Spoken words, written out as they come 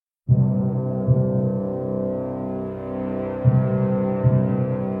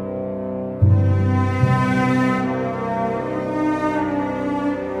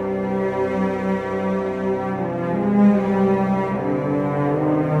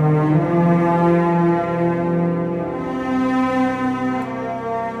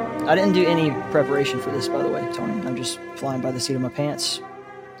I didn't do any preparation for this, by the way, Tony. I'm just flying by the seat of my pants.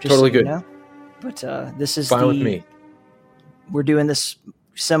 Just Totally so you good. know. But this is Fine with me. We're doing this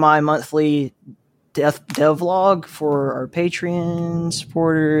semi-monthly devlog for our Patreon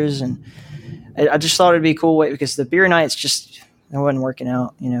supporters, and I just thought it'd be a cool way because the beer nights just it wasn't working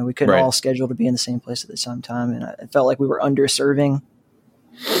out. You know, we couldn't all schedule to be in the same place at the same time, and it felt like we were underserving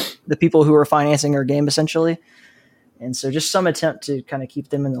the people who were financing our game essentially. And so just some attempt to kind of keep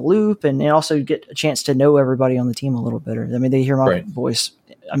them in the loop and also get a chance to know everybody on the team a little better. I mean, they hear my voice.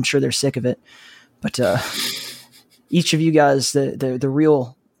 I'm sure they're sick of it, but each of you guys, the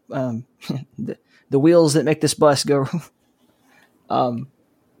real, the wheels that make this bus go,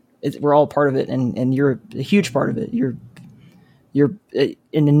 we're all part of it. And you're a huge part of it. You're an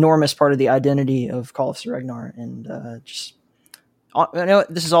enormous part of the identity of Call of Ragnar. And I know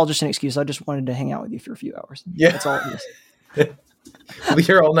this is all just an excuse. I just wanted to hang out with you for a few hours. Yeah. That's all it is. We'll be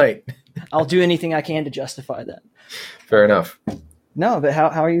here all night. I'll do anything I can to justify that. Fair enough. No, but how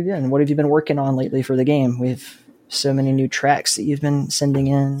are you doing? What have you been working on lately for the game? We have so many new tracks that you've been sending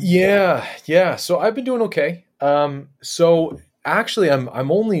in. Yeah. So I've been doing okay. So actually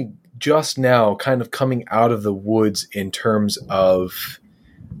I'm only just now kind of coming out of the woods in terms of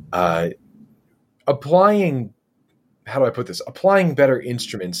applying, how do I put this? Applying better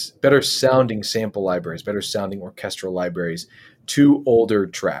instruments, better sounding sample libraries, better sounding orchestral libraries to older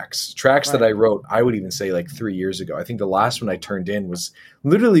tracks that I wrote, I would even say like 3 years ago. I think the last one I turned in was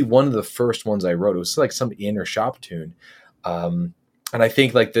literally one of the first ones I wrote. It was like some inner shop tune. And I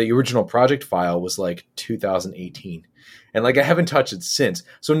think like the original project file was like 2018. And like I haven't touched it since.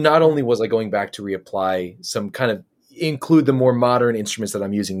 So not only was I going back to reapply some kind of include the more modern instruments that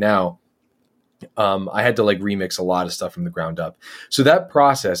I'm using now, I had to like remix a lot of stuff from the ground up. So that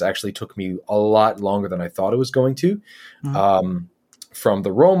process actually took me a lot longer than I thought it was going to. Mm-hmm. From the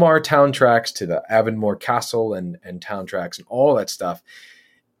Romar town tracks to the Avonmore Castle and town tracks and all that stuff.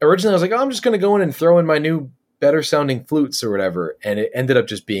 Originally I was like, I'm just going to go in and throw in my new better sounding flutes or whatever. And it ended up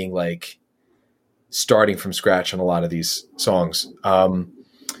just being like starting from scratch on a lot of these songs.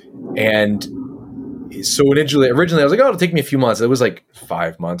 And so originally I was like, oh, it'll take me a few months. It was like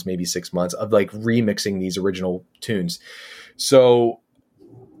 5 months, maybe 6 months of like remixing these original tunes. So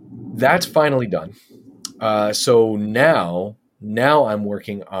that's finally done. So now I'm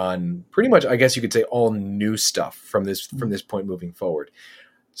working on pretty much, I guess you could say, all new stuff from this point moving forward.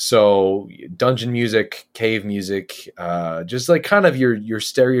 So dungeon music, cave music, just like kind of your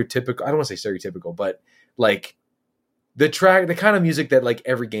stereotypical, I don't want to say stereotypical, but like the kind of music that like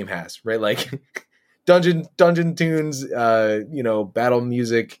every game has, right? Like dungeon tunes, battle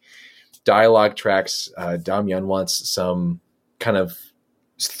music, dialogue tracks. Damian wants some kind of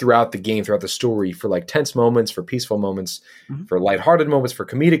throughout the game, throughout the story, for like tense moments, for peaceful moments, mm-hmm. for lighthearted moments, for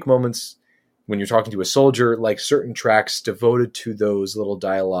comedic moments. When you're talking to a soldier, like certain tracks devoted to those little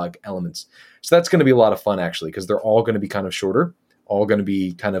dialogue elements. So that's going to be a lot of fun, actually, because they're all going to be kind of shorter, all going to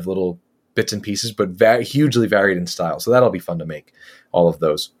be kind of little bits and pieces, but hugely varied in style. So that'll be fun to make, all of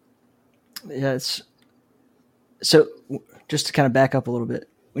those. Yeah, so just to kind of back up a little bit,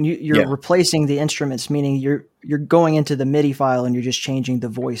 when you're replacing the instruments, meaning you're going into the MIDI file and you're just changing the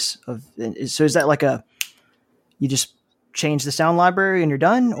voice of. So is that like you just change the sound library and you're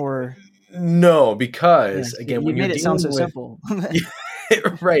done, or? No, because again, when you made it sound so simple,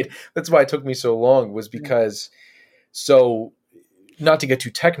 right? That's why it took me so long. Was because so not to get too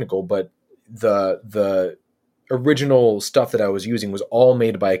technical, but the original stuff that I was using was all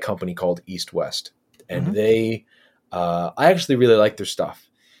made by a company called East West, and mm-hmm. they, I actually really like their stuff.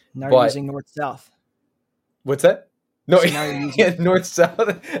 Now you're using North South. What's that? No, so now you're using North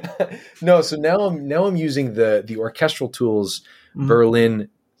South. No, so now I'm using the orchestral tools, mm-hmm. Berlin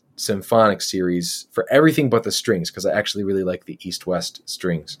Symphonic series for everything but the strings, because I actually really like the East-West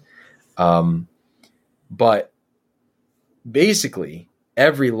strings. But basically,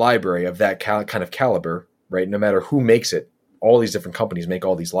 every library of that kind of caliber, right, no matter who makes it, all these different companies make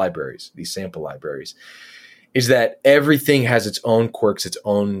all these libraries, these sample libraries, is that everything has its own quirks, its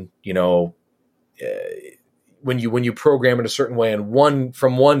own, when you program it a certain way and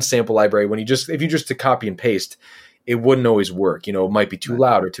from one sample library, if you just to copy and paste, it wouldn't always work. It might be too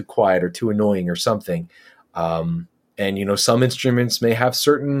loud or too quiet or too annoying or something. And, some instruments may have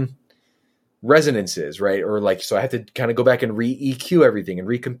certain resonances, right? Or like, so I had to kind of go back and re-EQ everything and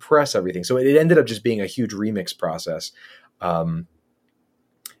recompress everything. So it ended up just being a huge remix process. And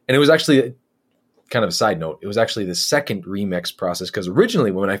it was actually kind of a side note. It was actually the second remix process, because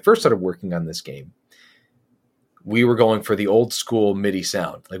originally when I first started working on this game, we were going for the old school MIDI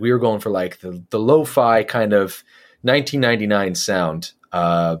sound. Like we were going for like the lo-fi kind of 1999 sound,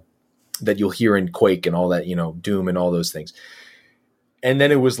 that you'll hear in Quake and all that, Doom and all those things. And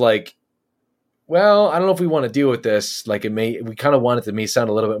then it was like, well, I don't know if we want to deal with this. Like we kind of want it to sound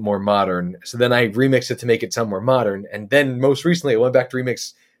a little bit more modern. So then I remixed it to make it sound more modern. And then most recently I went back to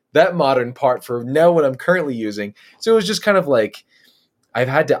remix that modern part for now what I'm currently using. So it was just kind of like, I've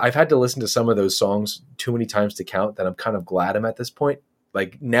had to listen to some of those songs too many times to count that I'm kind of glad I'm at this point.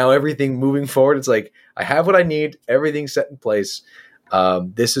 Like now everything moving forward, it's like I have what I need, everything's set in place.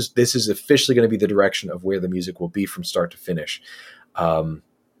 This is officially going to be the direction of where the music will be from start to finish.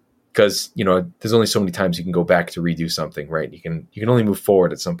 Because there's only so many times you can go back to redo something, right? You can only move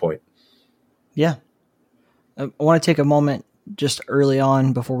forward at some point. Yeah, I want to take a moment just early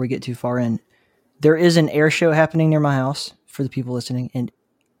on before we get too far in. There is an air show happening near my house for the people listening, and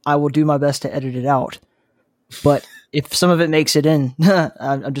I will do my best to edit it out. But if some of it makes it in,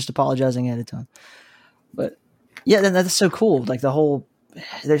 I'm just apologizing ahead of time. But yeah, that's so cool. Like the whole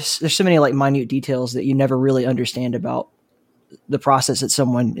there's so many like minute details that you never really understand about the process that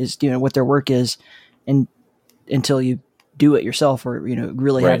someone is doing, what their work is, and until you do it yourself or,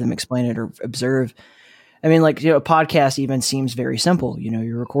 really have them explain it or observe. I mean, like, a podcast even seems very simple.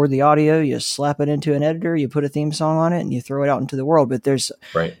 You record the audio, you slap it into an editor, you put a theme song on it and you throw it out into the world. But there's,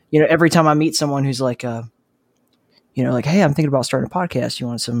 every time I meet someone who's like, like, hey, I'm thinking about starting a podcast. You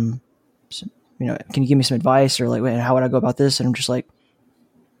want some, can you give me some advice or like, how would I go about this? And I'm just like,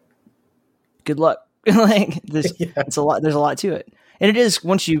 good luck. Like this, it's a lot. There's a lot to it, and it is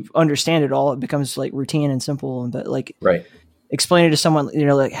once you understand it all, it becomes like routine and simple. But like, explain it to someone,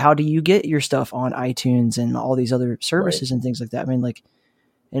 like how do you get your stuff on iTunes and all these other services and things like that. I mean, like,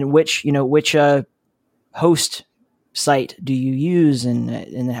 and which host site do you use,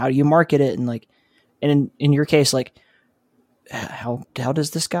 and how do you market it, and like, and in your case, like, how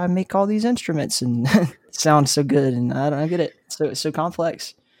does this guy make all these instruments and sound so good? And I get it. So it's so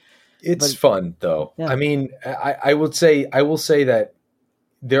complex. It's fun though. Yeah. I mean, I will say that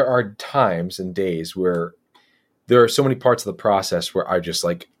there are times and days where there are so many parts of the process where I just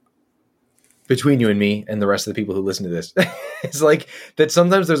like, between you and me and the rest of the people who listen to this, it's like that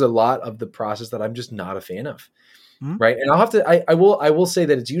sometimes there's a lot of the process that I'm just not a fan of. Mm-hmm. Right. And I'll have to, I will say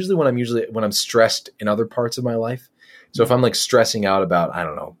that it's usually when I'm stressed in other parts of my life. So if I'm like stressing out about, I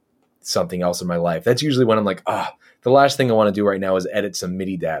don't know, something else in my life, that's usually when I'm like, the last thing I want to do right now is edit some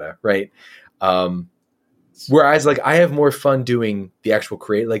MIDI data, right? Whereas like I have more fun doing the actual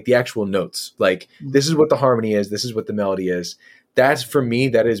the actual notes. Like this is what the harmony is, this is what the melody is. That's for me,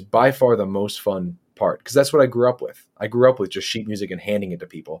 that is by far the most fun part because that's what I grew up with. I grew up with just sheet music and handing it to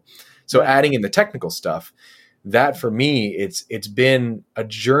people. So adding in the technical stuff, that for me, it's been a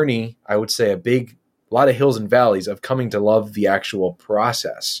journey. I would say a lot of hills and valleys of coming to love the actual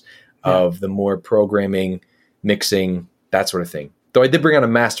process of the more programming, mixing, that sort of thing. Though I did bring on a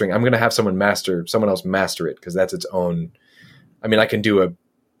mastering. I'm going to have someone else master it because that's its own. I mean, I can do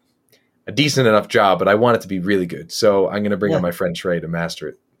a decent enough job, but I want it to be really good. So I'm going to bring on my friend Trey to master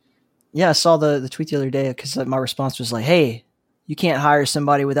it. Yeah, I saw the tweet the other day because my response was like, "Hey, you can't hire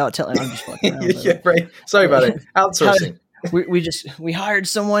somebody without telling." I'm just fucking around. Right. Sorry about it. Outsourcing. we hired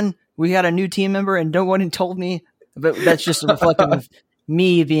someone. We got a new team member, and no one told me. But that's just reflective of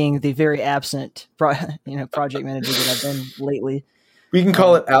me being the very absent project manager that I've been lately. We can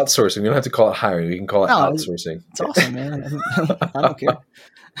call it outsourcing. We don't have to call it hiring. We can call it outsourcing. It's awesome, man. I don't care.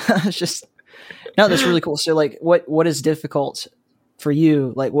 It's just that's really cool. So like what is difficult for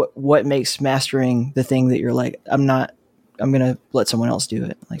you? Like what makes mastering the thing that you're like, I'm going to let someone else do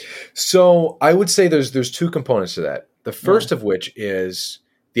it? Like, so I would say there's two components to that. The first of which is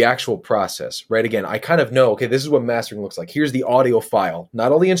the actual process, right? Again, I kind of know, okay, this is what mastering looks like. Here's the audio file,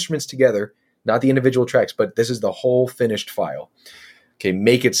 not all the instruments together, not the individual tracks, but this is the whole finished file. Okay,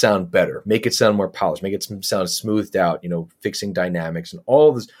 make it sound better, make it sound more polished, make it sound smoothed out, fixing dynamics and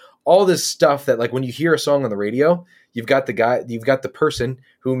all this stuff that like when you hear a song on the radio, you've got the person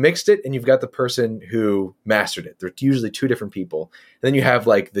who mixed it and you've got the person who mastered it. They're usually two different people. And then you have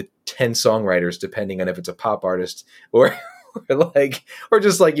like the 10 songwriters, depending on if it's a pop artist or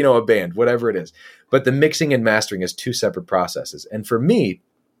just like, a band, whatever it is. But the mixing and mastering is two separate processes. And for me,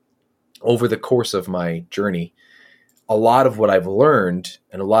 over the course of my journey, a lot of what I've learned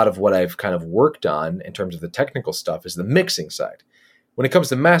and a lot of what I've kind of worked on in terms of the technical stuff is the mixing side. When it comes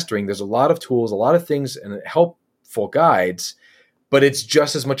to mastering, there's a lot of tools, a lot of things and helpful guides, but it's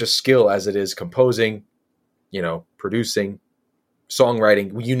just as much a skill as it is composing, producing,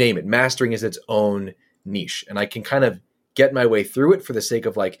 songwriting, you name it. Mastering is its own niche. And I can kind of get my way through it for the sake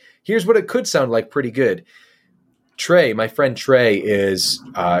of like, here's what it could sound like pretty good. Trey, my friend Trey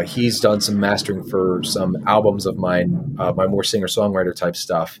he's done some mastering for some albums of mine, my more singer-songwriter type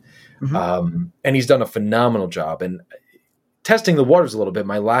stuff. And he's done a phenomenal job. And testing the waters a little bit,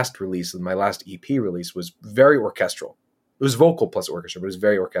 my last EP release was very orchestral. It was vocal plus orchestra, but it was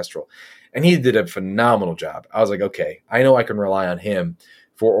very orchestral. And he did a phenomenal job. I was like, okay, I know I can rely on him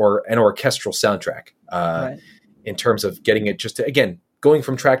for an orchestral soundtrack in terms of getting it just to, again, going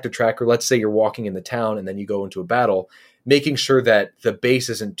from track to track, or let's say you're walking in the town and then you go into a battle, making sure that the bass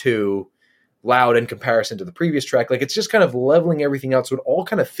isn't too loud in comparison to the previous track. Like, it's just kind of leveling everything out so it all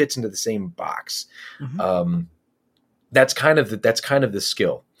kind of fits into the same box. That's kind of the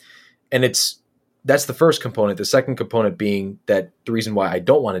skill. And that's the first component. The second component being that the reason why I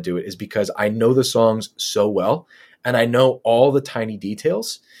don't want to do it is because I know the songs so well and I know all the tiny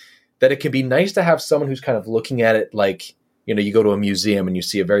details that it can be nice to have someone who's kind of looking at it like, you know, you go to a museum and you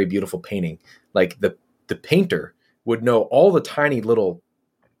see a very beautiful painting. Like the painter would know all the tiny little,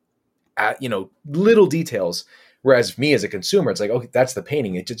 little details. Whereas me as a consumer, it's like, okay, that's the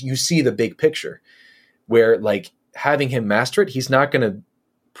painting. It just, you see the big picture. Where like having him master it, he's not going to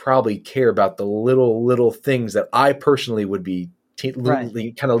probably care about the little things that I personally would be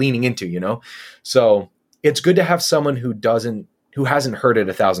kind of leaning into, you know? So it's good to have someone who hasn't heard it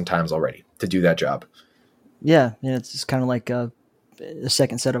 1,000 times already to do that job. Yeah. It's just kind of like a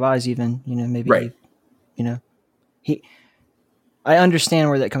second set of eyes even, maybe, I understand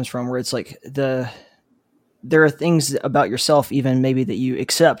where that comes from, where it's like there are things about yourself even maybe that you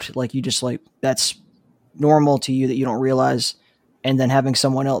accept, like you just like, that's normal to you that you don't realize. And then having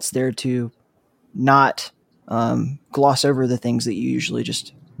someone else there to not gloss over the things that you usually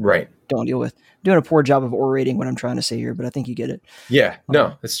just don't deal with. I'm doing a poor job of orating what I'm trying to say here, but I think you get it. Yeah,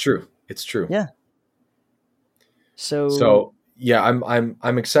 no, it's true. It's true. Yeah. So yeah,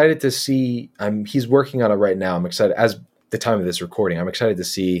 I'm excited to see. He's working on it right now. I'm excited as the time of this recording. I'm excited to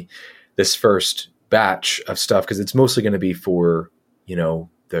see this first batch of stuff because it's mostly going to be for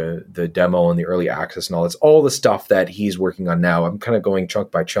the demo and the early access and all. It's all the stuff that he's working on now. I'm kind of going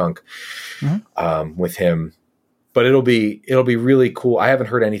chunk by chunk with him, but it'll be really cool. I haven't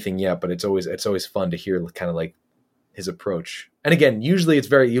heard anything yet, but it's always fun to hear kind of like his approach. And again, usually it's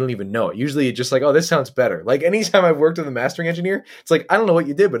you don't even know it. Usually it's just like, oh, this sounds better. Like anytime I've worked with a mastering engineer, it's like, I don't know what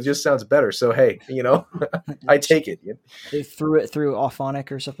you did, but it just sounds better. So, hey, I take it. They threw it through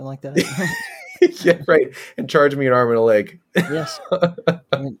Auphonic or something like that. Yeah, right. And charge me an arm and a leg. Yes.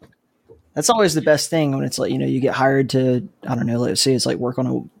 I mean, that's always the best thing when it's like, you get hired to, I don't know, let's say it's like work on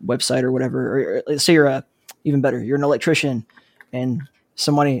a website or whatever. Or let's say you're even better, you're an electrician and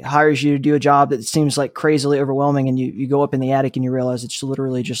somebody hires you to do a job that seems like crazily overwhelming. And you go up in the attic and you realize it's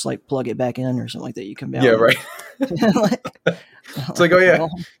literally just like plug it back in or something like that. You come down. Yeah, right. It's like, oh yeah,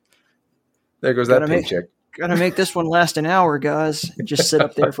 well, there goes that paycheck. Gotta make this one last an hour, guys. Just sit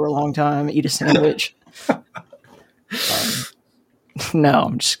up there for a long time, eat a sandwich. No,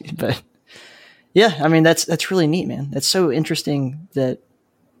 I'm just kidding. But yeah, I mean, that's really neat, man. That's so interesting that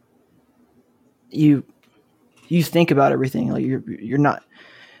you think about everything. Like you're not,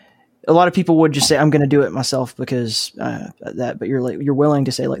 a lot of people would just say, I'm going to do it myself because but you're willing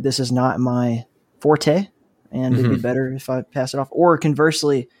to say like, this is not my forte and it'd be better if I pass it off. Or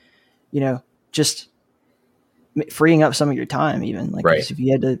conversely, just freeing up some of your time even like if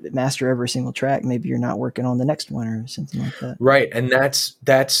you had to master every single track, maybe you're not working on the next one or something like that. Right. And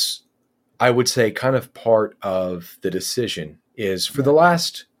that's I would say kind of part of the decision is for the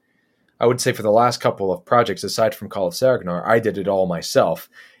last couple of projects, aside from Call of Saragnar, I did it all myself.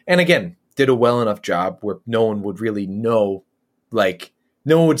 And again, did a well enough job where no one would really know, like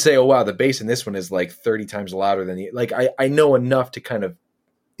no one would say, oh wow, the bass in this one is like 30 times louder than I know enough to kind of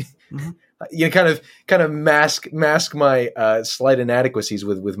kind of mask my slight inadequacies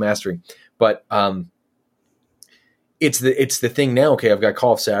with mastering. But it's the thing now. Okay, I've got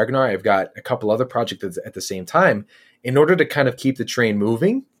Call of Saragnar. I've got a couple other projects at the same time. In order to kind of keep the train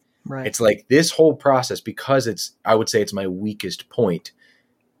moving, it's like this whole process, because I would say it's my weakest point.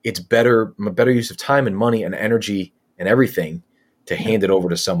 It's a better use of time and money and energy and everything to hand it over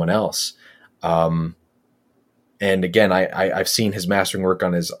to someone else. And again, I've seen his mastering work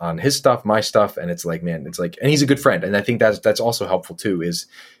on his stuff, my stuff, and it's like, man, it's like, and he's a good friend, and I think that's also helpful too. Is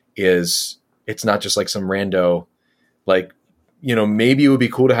it's not just like some rando, like maybe it would be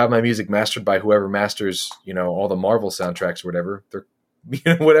cool to have my music mastered by whoever masters all the Marvel soundtracks or whatever they're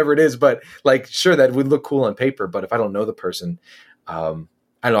whatever it is, but like sure that would look cool on paper, but if I don't know the person, I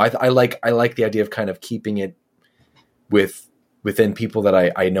don't know. I like the idea of kind of keeping it within people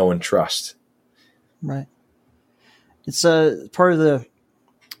that I know and trust. Right. It's part of the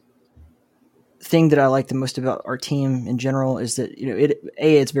thing that I like the most about our team in general is that, you know,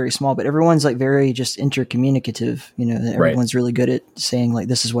 it's very small, but everyone's like very just intercommunicative, you know, that everyone's really good at saying like,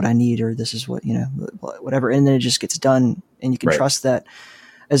 this is what I need, or this is what, you know, whatever. And then it just gets done, and you can trust that,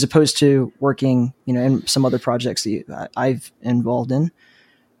 as opposed to working, you know, in some other projects that I've involved in,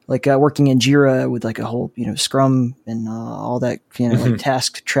 like working in Jira with like a whole, you know, Scrum and all that, you know, like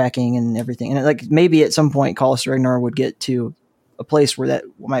task tracking and everything. And like maybe at some point Call of Ragnar would get to a place where that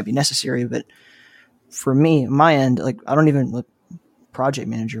might be necessary. But for me, my end, like I don't even look project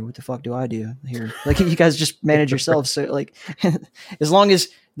manager. What the fuck do I do here? Like you guys just manage yourselves. So like, as long as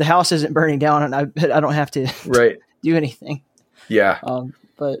the house isn't burning down and I don't have to do anything. Yeah.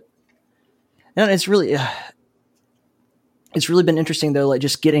 But and it's really been interesting though, like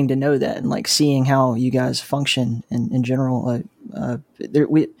just getting to know that and like seeing how you guys function in general.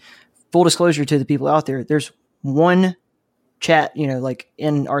 Full disclosure to the people out there, there's one chat, you know, like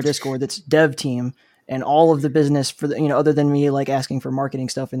in our Discord that's dev team, and all of the business for the, you know, other than me like asking for marketing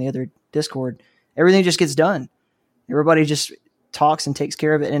stuff in the other Discord, everything just gets done. Everybody just talks and takes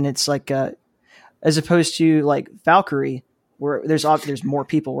care of it. And it's like, as opposed to like Valkyrie, where there's more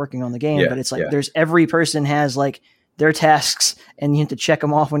people working on the game, but it's like there's every person has like their tasks, and you have to check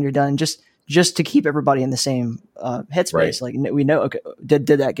them off when you're done, just to keep everybody in the same headspace. Right. Like we know, okay, did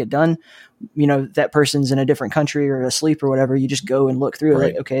that get done? You know, that person's in a different country or asleep or whatever. You just go and look through it.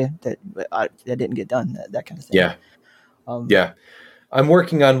 Like, okay, that didn't get done. That kind of thing. Yeah. I'm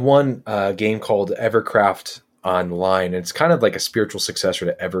working on one game called Evercraft Online. It's kind of like a spiritual successor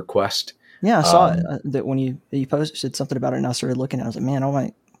to EverQuest. Yeah, I saw it. That when you posted something about it, and I started looking at it, I was like, man,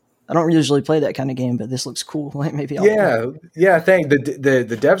 I don't usually play that kind of game, but this looks cool. Like maybe I'll play. Yeah. Thanks.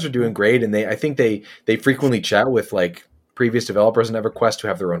 The devs are doing great, and I think they frequently chat with like previous developers in EverQuest who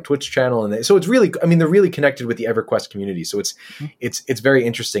have their own Twitch channel, and so it's really, I mean, they're really connected with the EverQuest community. So it's very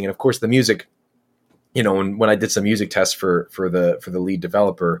interesting, and of course the music. You know, when I did some music tests for the lead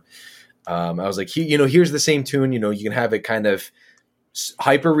developer, I was like, here's the same tune. You know, you can have it kind of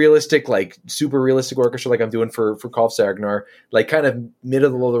hyper realistic, like super realistic orchestra, like I'm doing for Call of Ragnar, like kind of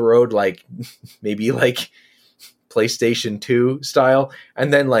middle of the road, like maybe like PlayStation 2 style,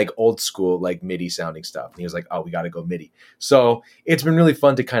 and then like old school, like MIDI sounding stuff. And he was like, oh, we got to go MIDI. So it's been really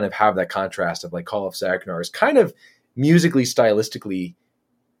fun to kind of have that contrast of like Call of Ragnar is kind of musically, stylistically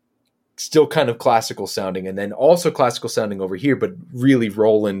still kind of classical sounding, and then also classical sounding over here, but really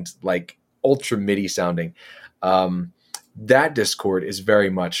Roland, like ultra MIDI sounding. That Discord is very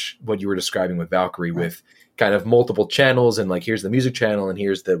much what you were describing with Valkyrie, with kind of multiple channels, and like here's the music channel and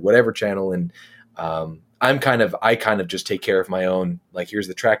here's the whatever channel, and I kind of just take care of my own, like here's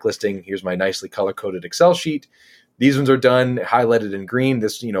the track listing, here's my nicely color coded Excel sheet, these ones are done, highlighted in green,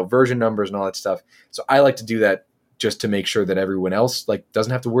 this, you know, version numbers and all that stuff. So I like to do that just to make sure that everyone else like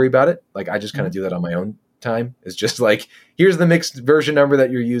doesn't have to worry about it. Like I just kind of do that on my own time. It's just like, here's the mixed version number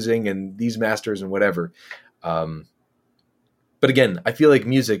that you're using and these masters and whatever. But again, I feel like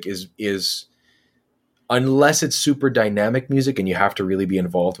music is unless it's super dynamic music and you have to really be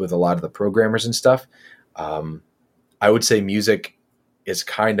involved with a lot of the programmers and stuff. I would say music is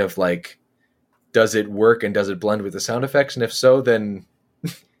kind of like, does it work and does it blend with the sound effects? And if so, then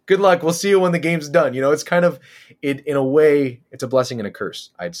good luck. We'll see you when the game's done. You know, it's kind of in a way, it's a blessing and a curse,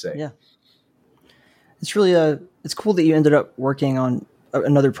 I'd say. Yeah. It's really it's cool that you ended up working on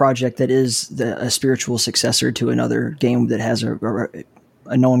another project that is a spiritual successor to another game that has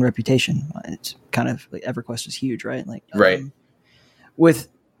a known reputation. It's kind of like EverQuest is huge, right? Like, right.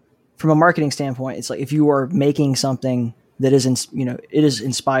 From a marketing standpoint, it's like if you are making something that is, it is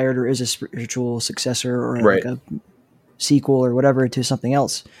inspired or is a spiritual successor or like a sequel or whatever to something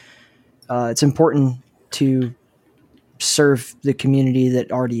else. It's important to serve the community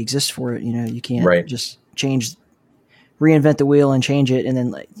that already exists for it. You know, you can't just reinvent the wheel and change it. And then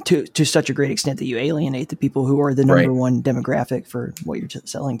like, to such a great extent that you alienate the people who are the number one demographic for what you're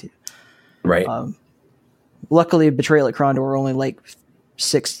selling to. Right. Luckily Betrayal at Krondor only like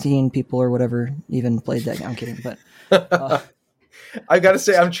 16 people or whatever even played that. I'm kidding, but I gotta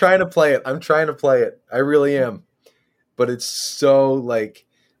say, I'm trying to play it. I really am. But it's so like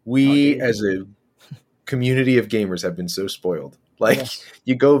as a community of gamers have been so spoiled. Like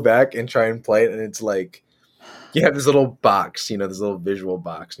you go back and try and play it, and it's like you have this little box, this little visual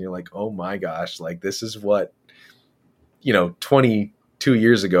box, and you're like, oh my gosh, like this is what 22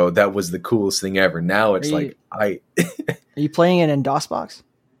 years ago that was the coolest thing ever. Now it's are you playing it in DOSBox?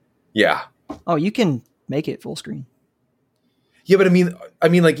 Yeah. Oh, you can make it full screen. Yeah, but I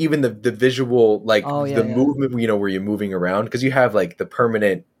mean, like even the visual, like movement, where you're moving around, because you have like the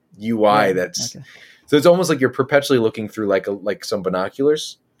permanent UI so it's almost like you're perpetually looking through like some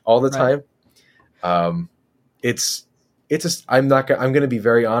binoculars all the time. I'm going to be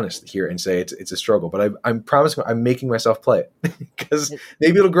very honest here and say it's a struggle, but I'm promising I'm making myself play it because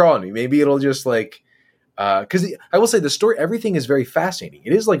maybe it'll grow on me. Maybe it'll just like, because I will say the story, everything is very fascinating.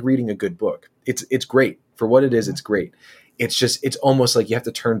 It is like reading a good book. It's great for what it is. It's great. It's almost like you have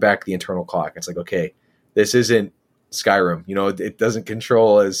to turn back the internal clock. It's like, okay, this isn't Skyrim. It doesn't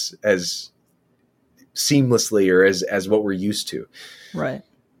control as seamlessly or as what we're used to. Right.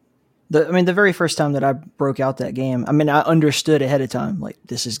 The very first time that I broke out that game, I understood ahead of time, like,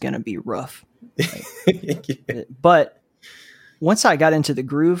 this is going to be rough. Like, but once I got into the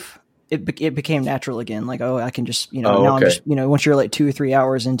groove, it became natural again. Like, I can just, now I'm just, once you're like 2 or 3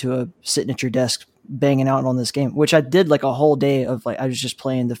 hours into sitting at your desk banging out on this game, which I did like a whole day of, like, I was just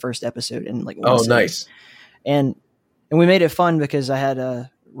playing the first episode and like, nice. And we made it fun because I had a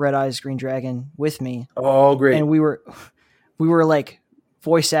Red Eyes Green Dragon with me. Oh, great. And we were like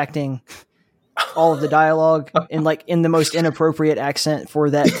voice acting all of the dialogue in like in the most inappropriate accent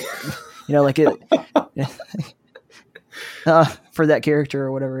for that, for that character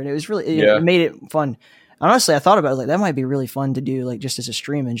or whatever. And it was really, it made it fun. Honestly, I thought about it, like, that might be really fun to do, like, just as a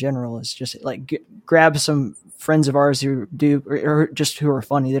stream in general. It's just like grab some friends of ours who do, or just who are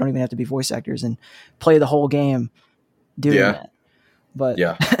funny. They don't even have to be voice actors, and play the whole game doing that. But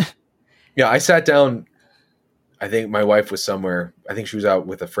yeah, I sat down. I think my wife was somewhere. I think she was out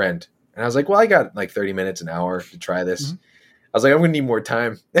with a friend, and I was like, "Well, I got like 30 minutes, an hour to try this." Mm-hmm. I was like, "I'm going to need more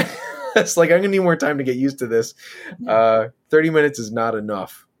time." It's like, I'm going to need more time to get used to this. 30 minutes is not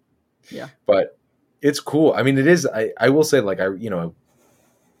enough. Yeah, but it's cool. I mean, it is. I will say, like, I really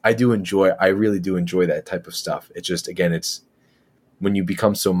do enjoy that type of stuff. It's just, again, it's when you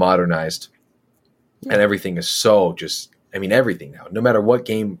become so modernized and everything is so just, everything now, no matter what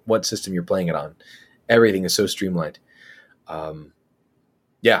game, what system you're playing it on, everything is so streamlined.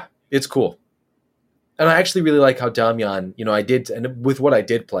 It's cool. And I actually really like how Damian, and with what I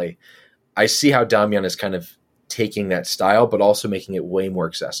did play, I see how Damian is kind of taking that style, but also making it way more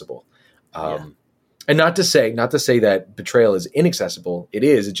accessible. And not to say that Betrayal is inaccessible. It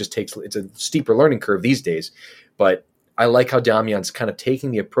is. It just it's a steeper learning curve these days. But I like how Damian's kind of taking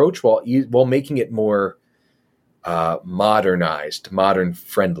the approach while making it more modernized, modern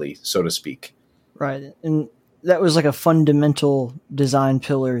friendly, so to speak. Right. And that was like a fundamental design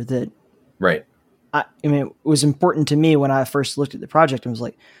pillar that, right. It was important to me when I first looked at the project and was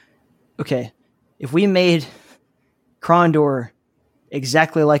like, okay, if we made Krondor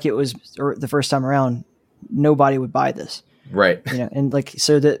exactly like it was the first time around, nobody would buy this. Right. And like,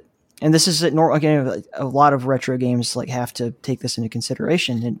 so that, and this is normal, again, a lot of retro games like have to take this into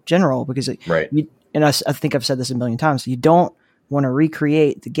consideration in general, because and I think I've said this a million times. You don't want to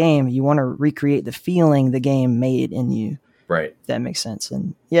recreate the game. You want to recreate the feeling the game made in you. Right. If that makes sense.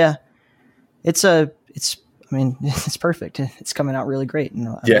 And it's perfect. It's coming out really great. And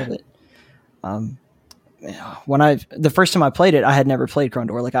I love it. The first time I played it, I had never played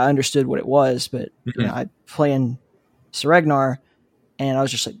Krondor. Like, I understood what it was, but I playing Sir Ragnar, and I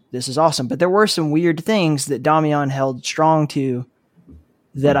was just like, this is awesome. But there were some weird things that Damian held strong to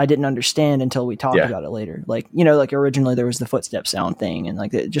that I didn't understand until we talked about it later. Like, like originally there was the footstep sound thing and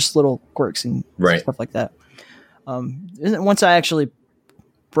like just little quirks and stuff like that. Once I actually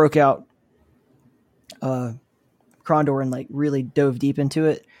broke out Krondor and like really dove deep into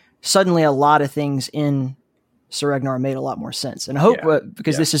it, suddenly a lot of things in Sir Ragnar made a lot more sense. And I hope,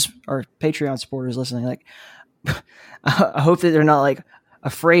 because this is our Patreon supporters listening, like, I hope that they're not like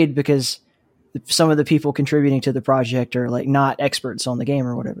afraid because some of the people contributing to the project are like not experts on the game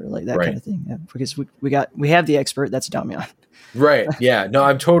or whatever, like that kind of thing. Yeah, because we have the expert, that's Damian. Right. Yeah. No,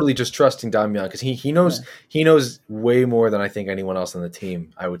 I'm totally just trusting Damian because he knows way more than I think anyone else on the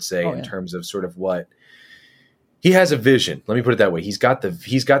team, I would say, in terms of sort of what he has a vision. Let me put it that way. He's got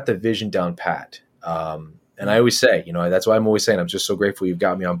the vision down pat. And I always say, that's why I'm always saying I'm just so grateful you've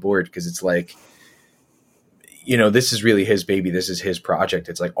got me on board, because it's like, this is really his baby. This is his project.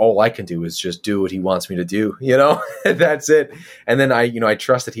 It's like, all I can do is just do what he wants me to do, that's it. And then I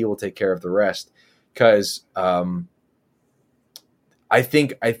trust that he will take care of the rest. Cause, I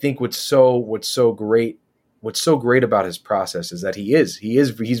think what's so great about his process is that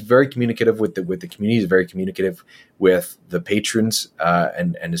he's very communicative with the community. He's very communicative with the patrons,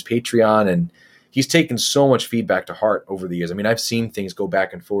 and his Patreon, and he's taken so much feedback to heart over the years. I've seen things go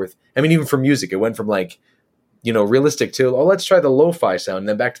back and forth. Even from music, it went from like, realistic to, let's try the lo-fi sound, and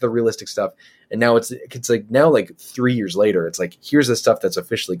then back to the realistic stuff. And now it's like, now like 3 years later, it's like, here's the stuff that's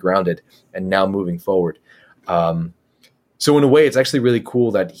officially grounded and now moving forward. So in a way, it's actually really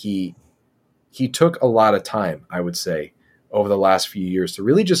cool that he took a lot of time, I would say, over the last few years to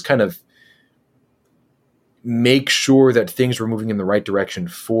really just kind of make sure that things were moving in the right direction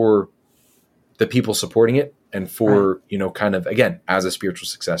for the people supporting it and for, kind of, again, as a spiritual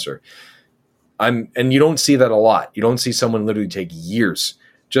successor. And you don't see that a lot. You don't see someone literally take years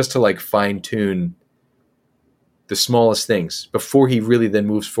just to like fine tune the smallest things before he really then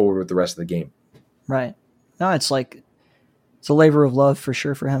moves forward with the rest of the game. Right. No, it's like, it's a labor of love for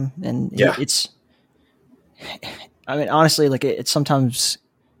sure for him. And honestly, like it's sometimes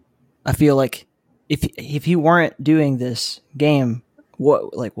I feel like if he weren't doing this game,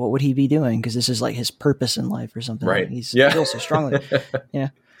 what would he be doing? Because this is like his purpose in life or something. Right. He feels so strongly. Yeah.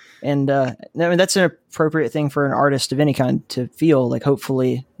 And that's an appropriate thing for an artist of any kind to feel. Like,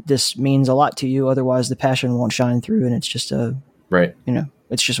 hopefully this means a lot to you. Otherwise the passion won't shine through and it's just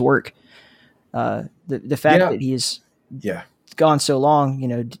it's just work. The fact that he's gone so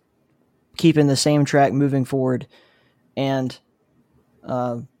long, keeping the same track, moving forward, and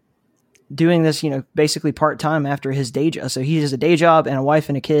doing this, basically part-time after his day job. So he has a day job and a wife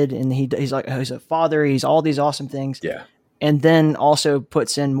and a kid, and he's a father. He's all these awesome things. Yeah. And then also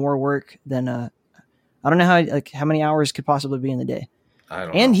puts in more work than, I don't know how many hours could possibly be in the day. I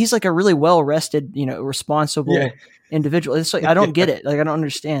don't know. He's like a really well-rested, responsible individual. It's like, I don't get it. Like, I don't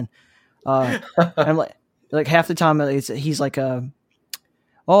understand. I'm like half the time he's like, I'm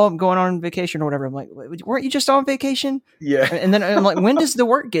going on vacation or whatever. I'm like, weren't you just on vacation? Yeah. And then I'm like, when does the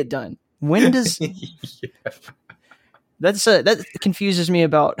work get done? When does that confuses me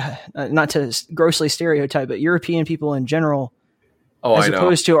about, not to grossly stereotype, but European people in general, as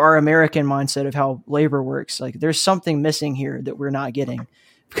opposed to our American mindset of how labor works. Like, there's something missing here that we're not getting,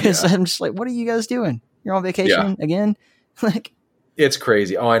 because I'm just like, what are you guys doing? You're on vacation again? Like, it's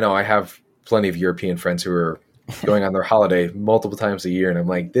crazy. Oh, I know. I have plenty of European friends who are going on their holiday multiple times a year. And I'm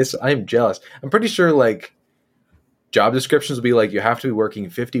like, I'm jealous. I'm pretty sure like job descriptions will be like, you have to be working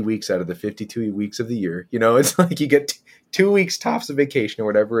 50 weeks out of the 52 weeks of the year. It's like you get 2 weeks tops of vacation or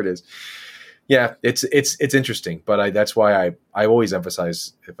whatever it is. Yeah, it's interesting. But that's why I always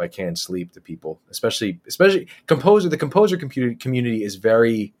emphasize, if I can, sleep to people, especially composer. The composer community is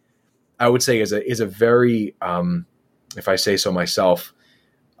very, I would say, is a very, if I say so myself,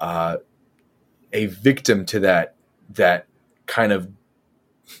 a victim to that kind of,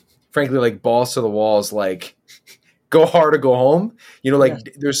 frankly, like balls to the walls, like go hard or go home.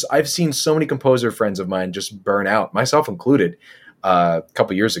 I've seen so many composer friends of mine just burn out, myself included, a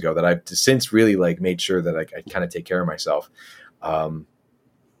couple years ago, that I've since really like made sure that I kind of take care of myself. Because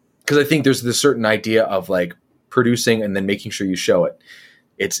I think there's this certain idea of like producing and then making sure you show it.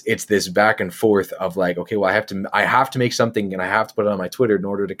 It's this back and forth of like, okay, well, I have to make something and I have to put it on my Twitter in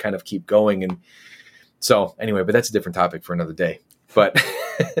order to kind of keep going. And so anyway, but that's a different topic for another day. But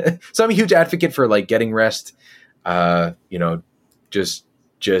so I'm a huge advocate for like getting rest, just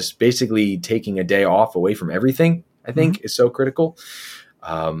basically taking a day off away from everything, I think is so critical.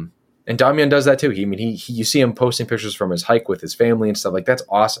 And Damian does that too. You see him posting pictures from his hike with his family and stuff like that's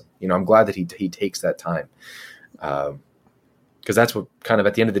awesome. I'm glad that he takes that time. Because that's what kind of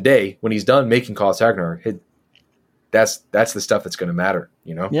at the end of the day, when he's done making Call of Sagnar, that's the stuff that's going to matter,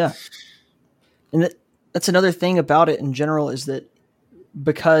 Yeah. And that's another thing about it in general, is that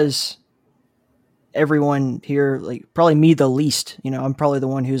because everyone here, like probably me the least, I'm probably the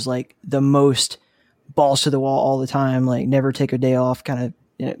one who's like the most balls to the wall all the time, like never take a day off kind of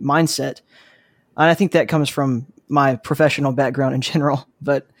mindset. And I think that comes from my professional background in general,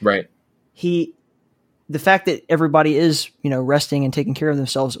 but right. The fact that everybody is, resting and taking care of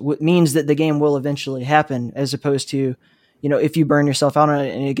themselves means that the game will eventually happen, as opposed to, if you burn yourself out on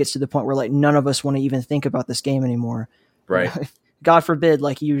it and it gets to the point where like none of us want to even think about this game anymore. Right. God forbid,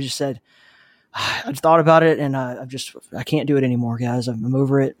 like you just said, I've thought about it and I can't do it anymore, guys. I'm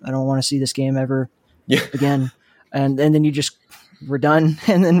over it. I don't want to see this game ever again. And then we're done.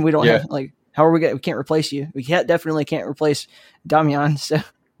 And then we don't have like, how are we can't replace you. We definitely can't replace Damian. So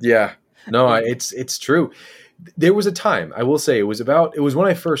yeah. No, it's true. There was a time, I will say, it was when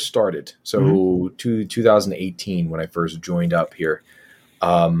I first started. So 2018, when I first joined up here,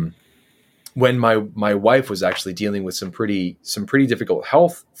 when my wife was actually dealing with some pretty difficult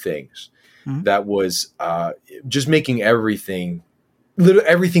health things, that was just making everything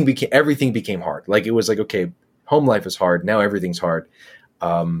became hard. Like it was like, okay, home life is hard. Now everything's hard.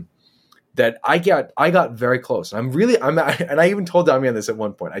 That I got very close. And and I even told Damian this at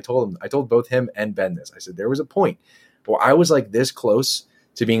one point. I told both him and Ben this. I said, there was a point where I was like this close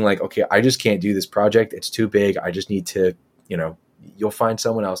to being like, okay, I just can't do this project. It's too big. I just need to, you'll find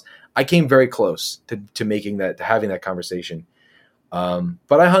someone else. I came very close to having that conversation.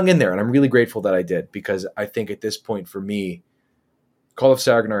 But I hung in there, and I'm really grateful that I did, because I think at this point for me, Call of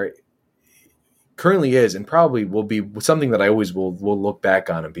Sagnar currently is, and probably will be something that I always will look back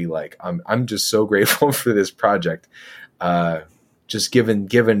on and be like, I'm just so grateful for this project. Just given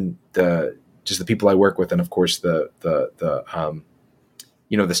the people I work with, and of course the the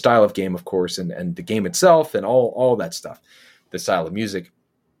style of game, of course, and the game itself, and all that stuff, the style of music.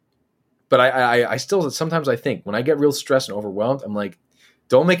 But I still sometimes I think when I get real stressed and overwhelmed, I'm like,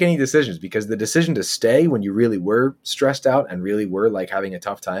 don't make any decisions, because the decision to stay when you really were stressed out and really were like having a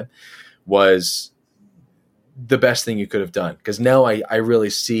tough time was the best thing you could have done. Because now I really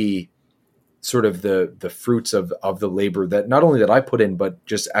see sort of the fruits of the labor that not only that I put in, but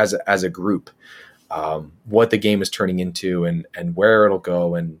just as a group, what the game is turning into and where it'll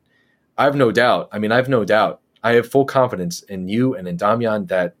go. And I have no doubt. I have full confidence in you and in Damian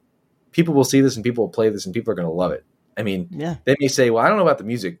that people will see this and people will play this and people are going to love it. I mean, Yeah. They may say, well, I don't know about the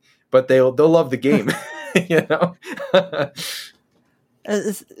music, but they'll love the game. You know?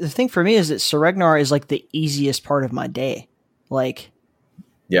 The thing for me is that Sir Ragnar is like the easiest part of my day. Like,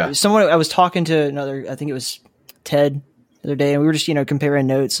 Yeah. someone, I was talking to another, I think it was Ted the other day, and we were just, comparing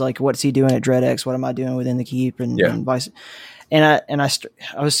notes, like what's he doing at DreadX? What am I doing within the Keep? And vice. And I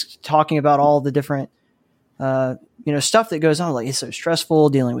was talking about all the different, stuff that goes on. Like, it's so stressful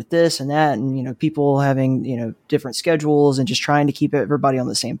dealing with this and that, and, people having, different schedules and just trying to keep everybody on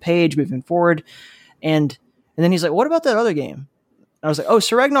the same page moving forward. And then he's like, what about that other game? I was like, oh,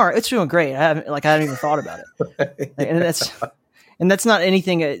 Sir Ragnar, it's doing great. I hadn't even thought about it. And that's not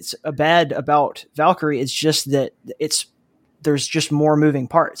anything it's bad about Valkyrie. It's just that there's just more moving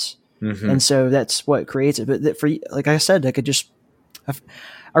parts. Mm-hmm. And so that's what creates it. But like I said, I could just,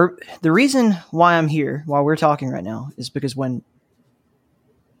 the reason why I'm here while we're talking right now is because when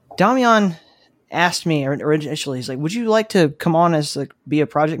Damian asked me, or initially he's like, would you like to come on as like be a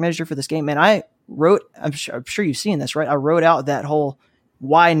project manager for this game? Man, I'm sure you've seen this, right? I wrote out that whole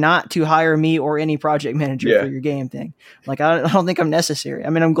why not to hire me or any project manager for your game thing. Like, I don't think I'm necessary.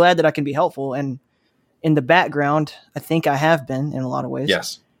 I mean, I'm glad that I can be helpful. And in the background, I think I have been in a lot of ways.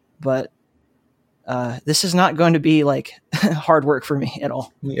 Yes. But this is not going to be like hard work for me at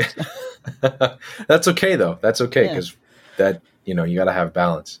all. Yeah. That's okay though. That's okay. Because that, you got to have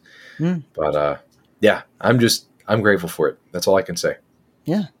balance. Mm. But I'm grateful for it. That's all I can say.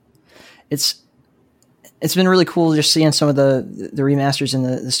 Yeah. It's been really cool just seeing some of the remasters and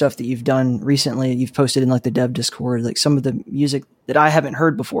the stuff that you've done recently. You've posted in like the dev Discord, like some of the music that I haven't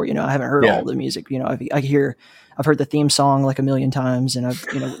heard before. I haven't heard all the music. I've heard the theme song like a million times, and I've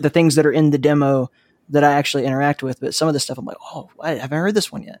the things that are in the demo that I actually interact with. But some of the stuff I'm like, oh, I haven't heard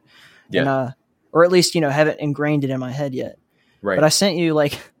this one yet, and or at least haven't ingrained it in my head yet. Right. But I sent you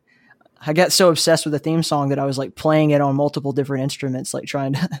I got so obsessed with the theme song that I was like playing it on multiple different instruments, like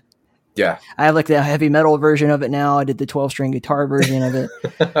trying to. Yeah. I have like the heavy metal version of it now. I did the 12-string guitar version of it.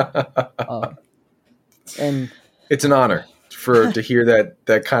 And it's an honor to hear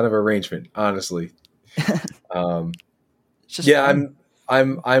that kind of arrangement, honestly. I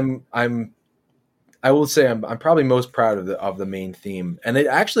will say I'm probably most proud of the main theme. And it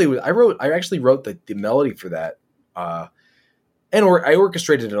actually I actually wrote the melody for that. I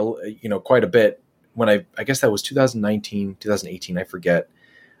orchestrated it quite a bit when I guess that was 2019, 2018, I forget.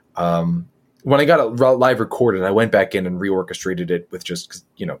 When I got it live recorded, I went back in and reorchestrated it with just, 'cause,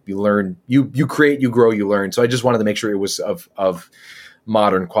 you learn, you create, you grow, you learn. So I just wanted to make sure it was of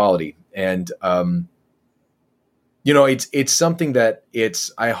modern quality. And, it's something that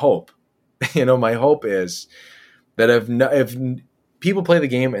I hope, my hope is that if people play the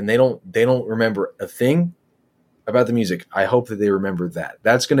game and they don't remember a thing about the music, I hope that they remember that.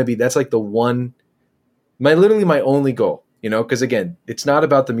 That's like literally my only goal. Because again, it's not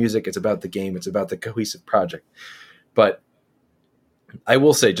about the music, it's about the game, it's about the cohesive project. But I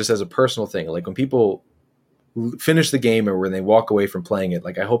will say, just as a personal thing, like when people finish the game or when they walk away from playing it,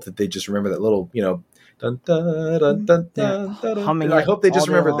 like I hope that they just remember that little, dun, dun, dun, dun, dun, dun. I hope they just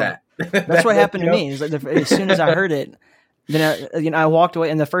remember that. That's what happened to me. Is like as soon as I heard it, then I walked away,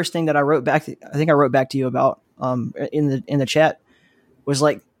 and the first thing that I wrote back, I think I wrote back to you about in the chat, was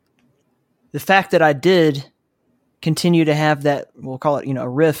like the fact that I did continue to have that, we'll call it, a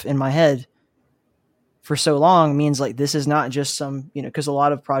riff in my head for so long means like this is not just some, because a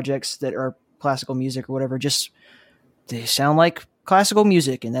lot of projects that are classical music or whatever, just they sound like classical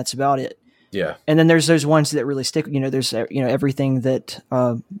music and that's about it. Yeah. And then there's those ones that really stick, there's, everything that,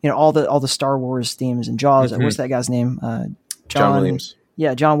 all the Star Wars themes and Jaws. Mm-hmm. What's that guy's name? John Williams.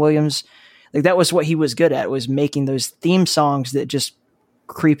 Yeah. John Williams. Like that was what he was good at, was making those theme songs that just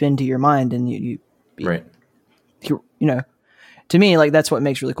creep into your mind and you right. To me, like that's what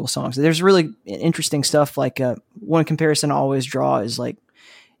makes really cool songs. There's really interesting stuff. Like one comparison I always draw is like,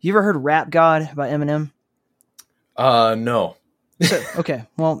 You ever heard "Rap God" by Eminem? No. So, okay,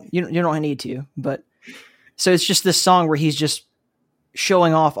 well, you don't need to, but so it's just this song where he's just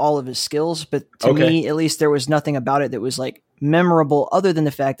showing off all of his skills. But to me, at least, there was nothing about it that was like memorable, other than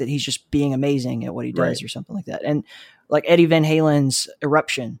the fact that he's just being amazing at what he does, or something like that. And like Eddie Van Halen's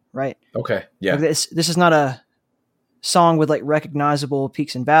 "Eruption," right? Okay, yeah. Like this is not a song with like recognizable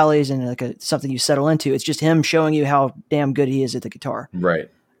peaks and valleys and like something you settle into. It's just him showing you how damn good he is at the guitar. Right.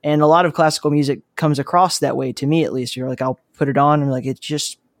 And a lot of classical music comes across that way, to me at least. You're like, I'll put it on and like, it's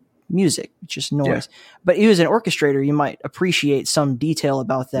just music. It's just noise. Yeah. But you as an orchestrator, you might appreciate some detail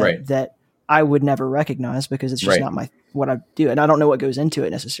about that that I would never recognize because it's just not what I do. And I don't know what goes into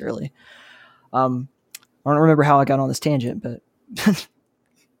it necessarily. I don't remember how I got on this tangent, but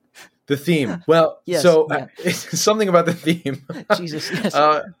the theme. Well, something about the theme. Jesus, yes.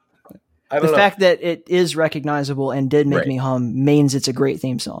 The fact that it is recognizable and did make me hum means it's a great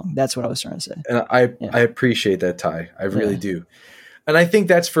theme song. That's what I was trying to say. And I appreciate that, Ty. I really do. And I think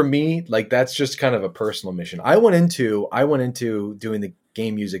that's, for me, like, that's just kind of a personal mission. I went into doing the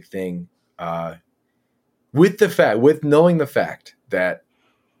game music thing with knowing the fact that,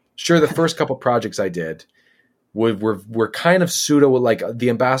 sure, the first couple projects I did were kind of pseudo, like the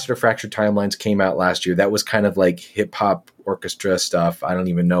Ambassador Fractured Timelines came out last year. That was kind of like hip hop orchestra stuff. I don't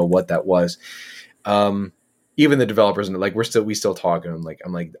even know what that was. Even the developers, and like we still talk, and I'm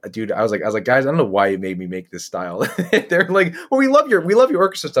like, dude, I was like, guys, I don't know why you made me make this style. They're like, well, we love your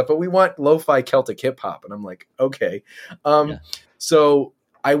orchestra stuff, but we want lo-fi Celtic hip hop. And I'm like, okay. So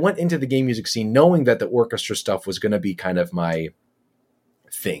I went into the game music scene knowing that the orchestra stuff was going to be kind of my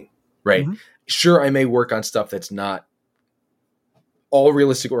thing, right? Mm-hmm. Sure, I may work on stuff that's not all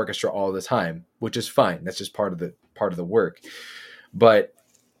realistic orchestra all the time, which is fine. That's just part of the work. But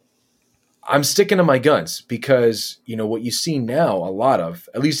I'm sticking to my guns because, you know, what you see now a lot of,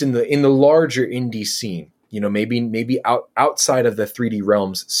 at least in the larger indie scene, you know, maybe outside of the 3D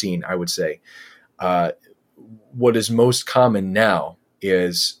Realms scene, I would say, what is most common now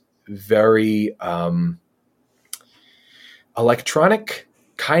is very electronic,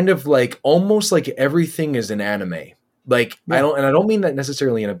 kind of like almost like everything is an anime. Like I don't mean that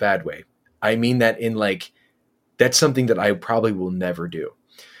necessarily in a bad way. I mean that in like, that's something that I probably will never do.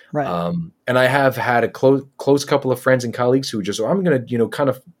 Right. And I have had a close couple of friends and colleagues who just, I'm going to, you know, kind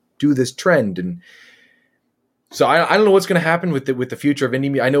of do this trend. And so I don't know what's going to happen with the future of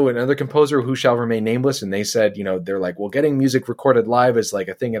indie. I know another composer who shall remain nameless, and they said, you know, they're like, well, getting music recorded live is like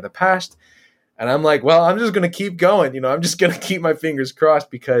a thing of the past. And I'm like, well, I'm just going to keep going. You know, I'm just going to keep my fingers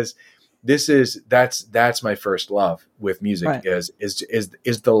crossed because that's my first love with music is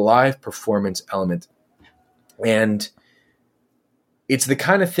the live performance element. And it's the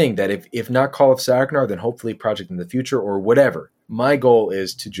kind of thing that if not Call of Sarknar, then hopefully Project in the Future or whatever. My goal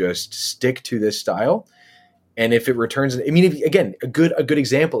is to just stick to this style. And if it returns, I mean, again, a good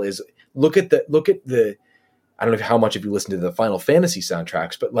example is look at the I don't know how much if you listen to the Final Fantasy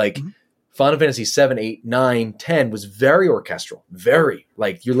soundtracks, but like Final Fantasy 7, 8, 9, 10 was very orchestral, very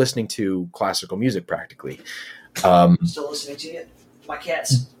like you're listening to classical music practically. I'm still listening to it. My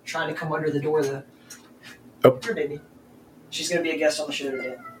cat's trying to come under the door though. Oh. Here, baby. She's going to be a guest on the show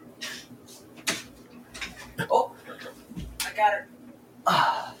today. Oh, I got her.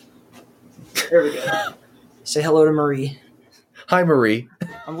 There we go. Say hello to Marie. Hi, Marie.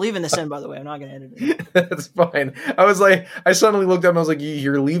 I'm leaving this in, by the way. I'm not going to edit it. That's fine. I was like, I suddenly looked up and I was like,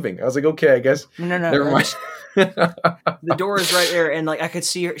 you're leaving. I was like, okay, I guess. No. Never mind. The door is right there, and like I could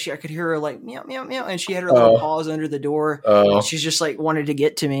see her. I could hear her like meow meow meow, and she had her little paws under the door. She's just like wanted to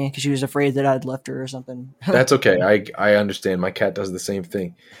get to me because she was afraid that I'd left her or something. That's okay. I understand. My cat does the same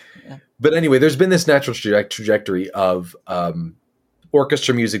thing. Yeah. But anyway, there's been this natural trajectory of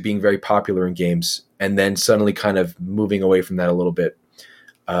orchestra music being very popular in games, and then suddenly kind of moving away from that a little bit.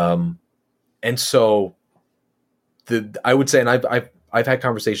 And so I would say, and I've had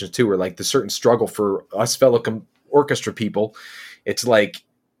conversations too, where like the certain struggle for us fellow orchestra people, it's like,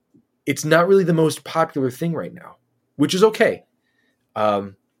 it's not really the most popular thing right now, which is okay.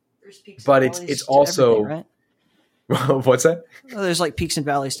 But it's also, right? What's that? Well, there's like peaks and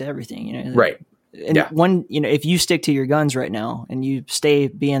valleys to everything, you know? Right. And one, you know, if you stick to your guns right now and you stay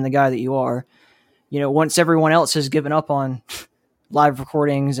being the guy that you are, you know, once everyone else has given up on live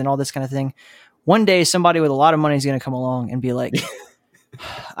recordings and all this kind of thing, one day somebody with a lot of money is going to come along and be like,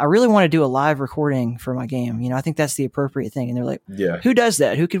 I really want to do a live recording for my game. You know, I think that's the appropriate thing. And they're like, who does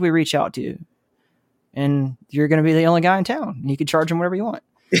that? Who could we reach out to? And you're going to be the only guy in town and you can charge them whatever you want.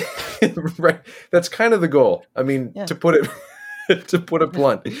 Right. That's kind of the goal. I mean, to put it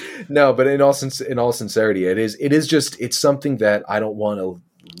blunt. No, but in all sincerity, it's something that I don't want to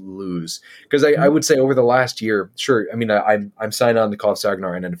lose. Because I would say over the last year, sure, I mean, I'm signed on to Call of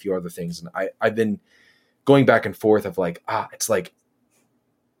Sagnar and then a few other things, and I've been going back and forth of like, it's like,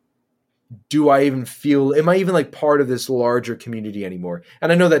 do I even feel, am I even like part of this larger community anymore?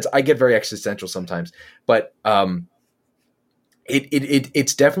 And I know I get very existential sometimes, but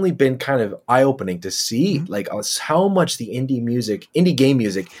it's definitely been kind of eye-opening to see like how much the indie game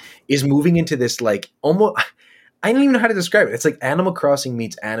music is moving into this like almost, I don't even know how to describe it. It's like Animal Crossing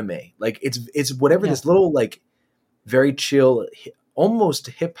meets anime. Like it's whatever, this little like very chill, almost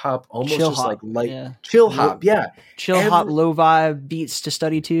hip hop, almost chill just hop, like light chill hop. Yeah. Chill hop, low vibe beats to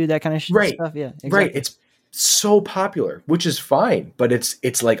study to, that kind of stuff. Yeah. Exactly. Right. It's so popular, which is fine, but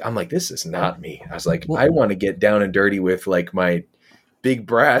it's like, I'm like, this is not me. I was like, I want to get down and dirty with like my big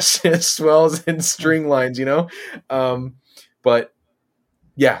brass swells and string lines, you know? But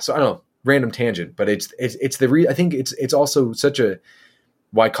yeah, so I don't know, random tangent, but it's I think it's also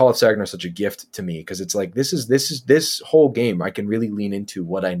why Call of Sagnar is such a gift to me, because it's like this whole game I can really lean into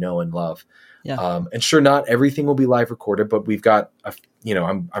what I know and love. Yeah. And sure, not everything will be live recorded, but we've got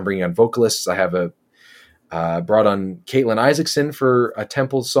I'm bringing on vocalists. I have brought on Caitlin Isaacson for a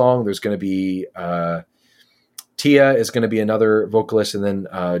Temple song. There's going to be Tia is going to be another vocalist, and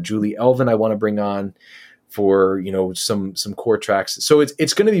then Julie Elvin I want to bring on for some core tracks. So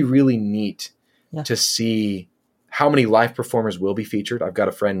it's going to be really neat to see how many live performers will be featured. I've got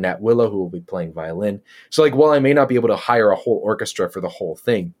a friend, Nat Willow, who will be playing violin. So like, while I may not be able to hire a whole orchestra for the whole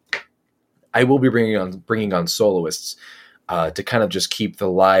thing, I will be bringing on soloists to kind of just keep the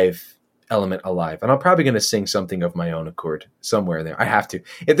live element alive. And I'm probably going to sing something of my own accord somewhere in there. I have to.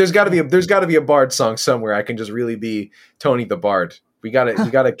 If there's got to be a Bard song somewhere, I can just really be Tony the Bard. We got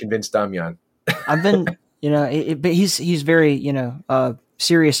to convince Damian. I've been, but he's very,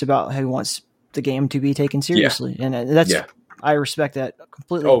 serious about how he wants the game to be taken seriously. And that's, I respect that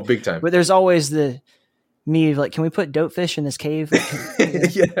completely. Oh, big time. But there's always me like, can we put Dopefish in this cave?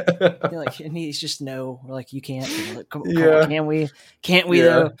 Like, and he's just, no, we're like, you can't. Like, come on, can't we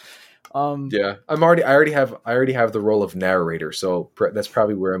though? I already have the role of narrator, so that's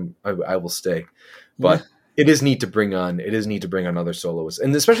probably where I will stay. But it is neat to bring on other soloists,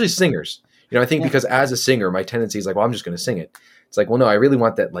 and especially singers. I think because as a singer, my tendency is like, well, I'm just going to sing it. It's like, well, no, I really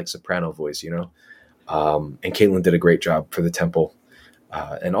want that like soprano voice, And Caitlin did a great job for the Temple,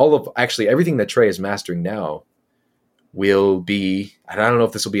 and actually everything that Trey is mastering now will be. And I don't know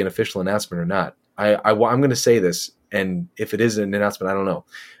if this will be an official announcement or not. I'm going to say this, and if it is an announcement, I don't know.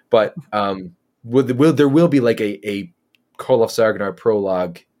 But there will be like a Call of Sagnar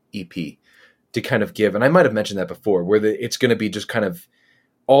prologue EP to kind of give, and I might have mentioned that before, where it's going to be just kind of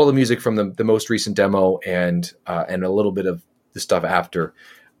all the music from the most recent demo and a little bit of the stuff after,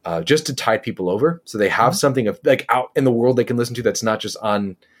 just to tide people over, so they have something of like out in the world they can listen to that's not just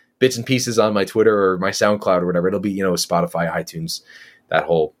on bits and pieces on my Twitter or my SoundCloud or whatever. It'll be Spotify, iTunes, that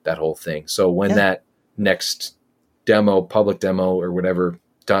whole thing. So when that next public demo or whatever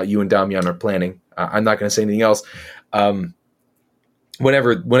you and Damian are planning, I'm not going to say anything else.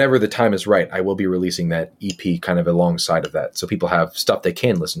 Whenever the time is right, I will be releasing that EP kind of alongside of that, so people have stuff they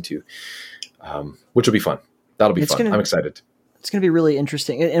can listen to, which will be fun. That'll be fun. I'm excited. It's going to be really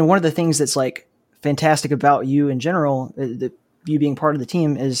interesting. And one of the things that's like fantastic about you in general, you being part of the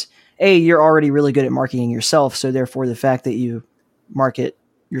team, is you're already really good at marketing yourself. So therefore, the fact that you market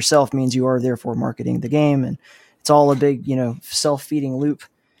yourself means you are therefore marketing the game, and it's all a big, self-feeding loop.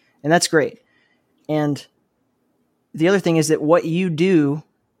 And that's great. And the other thing is that what you do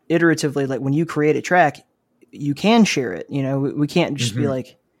iteratively, like when you create a track, you can share it. We can't just be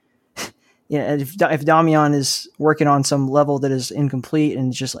like, if Damian is working on some level that is incomplete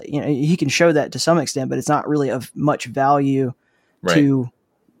and just like, he can show that to some extent, but it's not really of much value to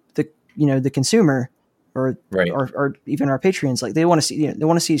the consumer or even our Patreons. Like they want to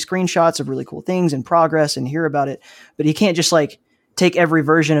see, screenshots of really cool things and progress and hear about it, but he can't just like take every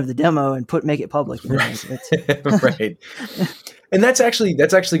version of the demo and make it public. Right. And that's actually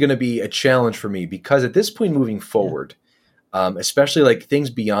going to be a challenge for me, because at this point moving forward, especially like things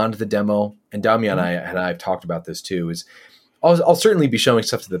beyond the demo, and Damian and I have talked about this too, is I'll certainly be showing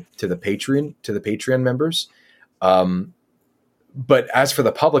stuff to the Patreon members. But as for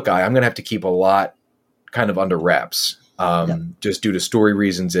the public eye, I'm going to have to keep a lot kind of under wraps, just due to story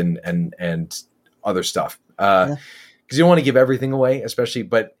reasons and other stuff. Because you don't want to give everything away, especially.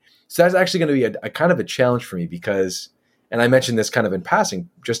 But so that's actually going to be a kind of a challenge for me, because, and I mentioned this kind of in passing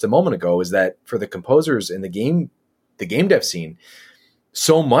just a moment ago, is that for the composers in the game dev scene,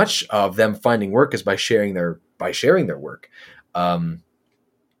 so much of them finding work is by sharing their work. And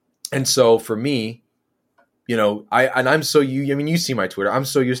so for me, I'm so you see my Twitter. I'm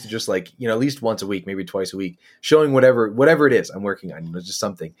so used to just like, at least once a week, maybe twice a week, showing whatever it is I'm working on, just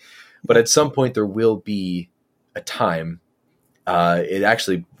something. But at some point there will be a time, it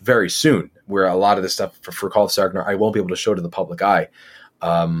actually very soon, where a lot of this stuff for Call of Sarknar, I won't be able to show to the public eye.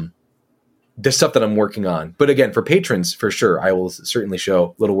 The stuff that I'm working on. But again, for patrons, for sure, I will certainly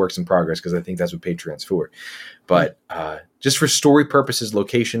show little works in progress, because I think that's what Patreon's for. But just for story purposes,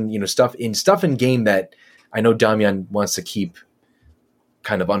 location, stuff in game that I know Damian wants to keep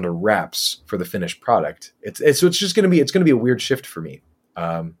kind of under wraps for the finished product. It's just going to be a weird shift for me.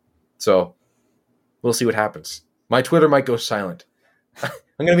 So we'll see what happens. My Twitter might go silent. I'm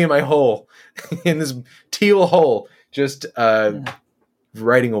going to be in my hole, in this teal hole, just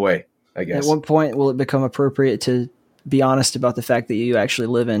writing away, I guess. At what point will it become appropriate to be honest about the fact that you actually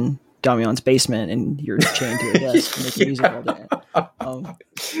live in Damian's basement and you're chained to a desk making music all day?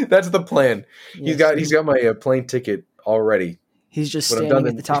 That's the plan. He's got my plane ticket already. He's just standing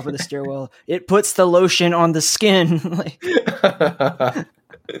at the top of the stairwell. It puts the lotion on the skin.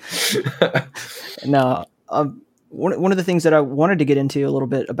 No. One of the things that I wanted to get into a little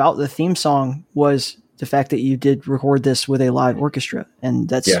bit about the theme song was the fact that you did record this with a live orchestra. And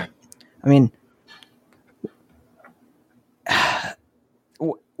that's, I mean,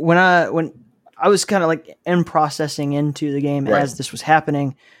 when I was kind of like in processing into the game as this was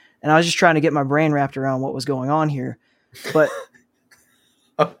happening, and I was just trying to get my brain wrapped around what was going on here. But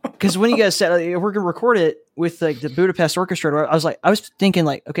because when you guys said like, we're going to record it with like the Budapest Orchestra, I was thinking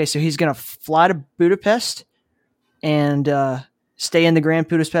like, okay, so he's going to fly to Budapest and stay in the Grand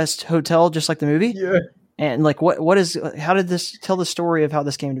Budapest Hotel, just like the movie. Yeah. And like, how did this tell the story of how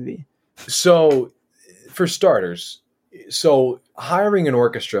this came to be? So for starters, hiring an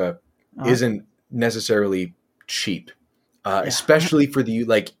orchestra isn't necessarily cheap, especially for the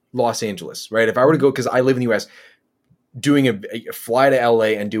like Los Angeles, right? If I were to go, because I live in the US, doing a fly to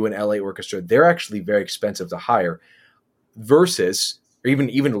LA and do an LA orchestra, they're actually very expensive to hire, versus, or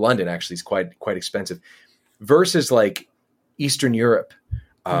even London actually is quite expensive, versus like Eastern Europe,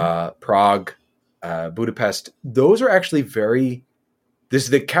 Prague, Budapest. Those are actually the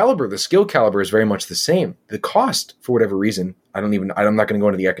skill caliber is very much the same. The cost, for whatever reason, I'm not going to go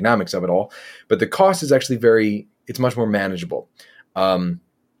into the economics of it all, but the cost is actually it's much more manageable.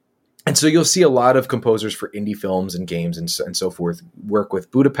 And so you'll see a lot of composers for indie films and games and so forth work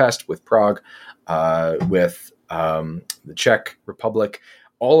with Budapest, with Prague, with the Czech Republic,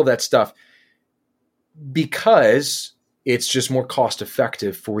 all of that stuff, because it's just more cost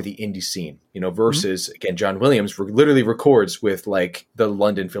effective for the indie scene, versus again, John Williams literally records with like the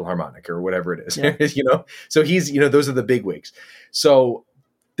London Philharmonic or whatever it is, so he's, those are the big wigs. So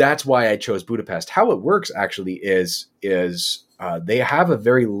that's why I chose Budapest. How it works actually is they have a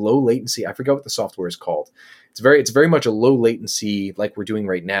very low latency. I forget what the software is called. It's very much a low latency, like we're doing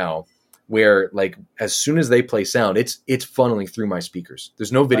right now, where like as soon as they play sound, it's funneling through my speakers.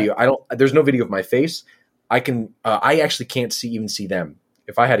 There's no video. Right. There's no video of my face. I actually can't even see them.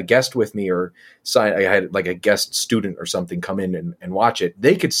 If I had a guest with me I had like a guest student or something come in and watch it,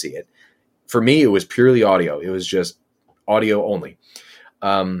 they could see it. For me, it was purely audio. It was just audio only.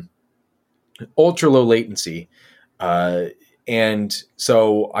 Ultra low latency. And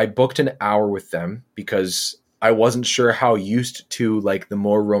so I booked an hour with them because I wasn't sure how used to like the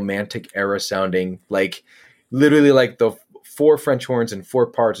more romantic era sounding, like literally like the 4 French horns and 4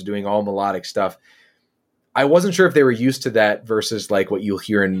 parts doing all melodic stuff. I wasn't sure if they were used to that versus like what you'll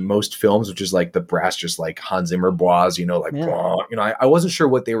hear in most films, which is like the brass, just like Hans Zimmer bois, I wasn't sure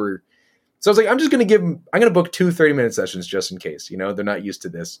what they were. So I was like, I'm going to book 2 30-minute sessions just in case, they're not used to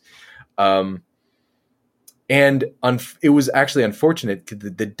this. And it was actually unfortunate.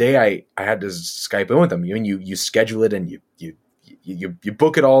 The day I had to Skype in with them, you schedule it and you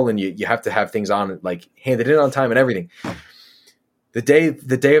book it all, and you have to have things on like handed in on time and everything. The day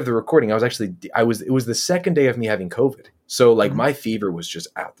of the recording, it was the second day of me having COVID. So like my fever was just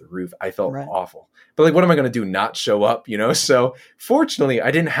out the roof. I felt awful. But like, what am I going to do? Not show up, So fortunately,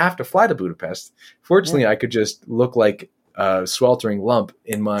 I didn't have to fly to Budapest. Fortunately, I could just look like a sweltering lump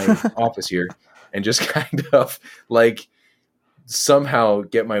in my office here and just kind of like somehow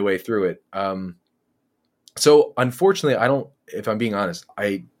get my way through it. So unfortunately, if I'm being honest,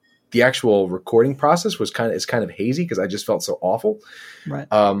 the actual recording process is kind of hazy because I just felt so awful. Right.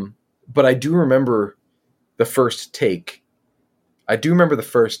 But I do remember the first take.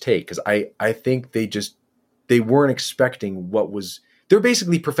 Because I think they weren't expecting they're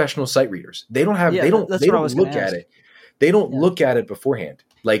basically professional sight readers. They don't look at it. They don't look at it beforehand.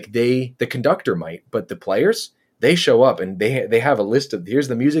 Like the conductor might, but the players, they show up and they have a list of, here's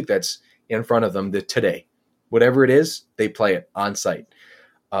the music that's in front of them today. whatever it is, they play it on site,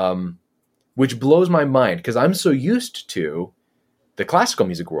 which blows my mind because I'm so used to the classical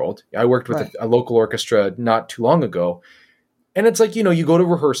music world. I worked with a local orchestra not too long ago. And it's like, you go to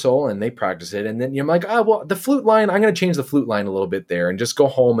rehearsal and they practice it. And then you're like, well, the flute line, I'm going to change the flute line a little bit there and just go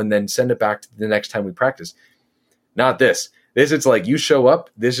home and then send it back to the next time we practice. Not this. This, it's like you show up,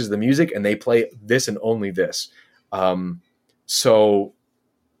 this is the music, and they play this and only this. So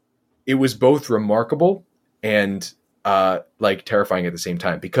it was both remarkable and like terrifying at the same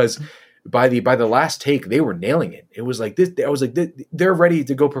time because by the last take, they were nailing it. It was like this. I was like, they're ready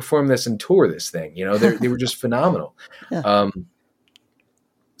to go perform this and tour this thing. They were just phenomenal. Yeah.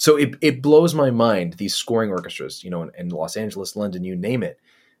 So it blows my mind. These scoring orchestras, in Los Angeles, London, you name it,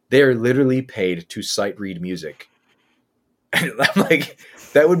 they're literally paid to sight read music. And I'm like,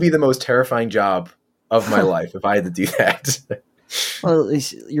 that would be the most terrifying job of my life if I had to do that. Well, at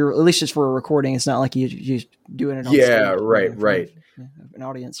least it's for a recording. It's not like you doing it on stage. Right. An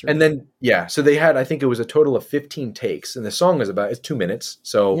audience. And then, so they had, I think it was a total of 15 takes, and the song it's 2 minutes.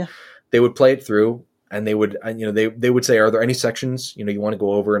 So they would play it through, and they would, they would say, are there any sections, you want to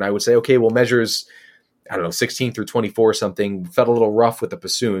go over? And I would say, okay, well, measures, I don't know, 16 through 24 or something, felt a little rough with the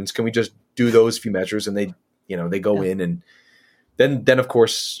bassoons. Can we just do those few measures? And they go in, and then of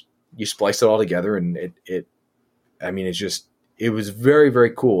course you splice it all together, and it was very,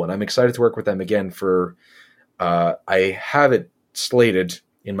 very cool. And I'm excited to work with them again for, I have it slated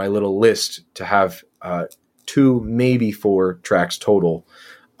in my little list to have 2, maybe 4 tracks total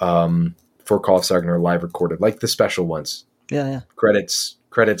for Call of Saginaw live recorded, like the special ones. Yeah. Credits,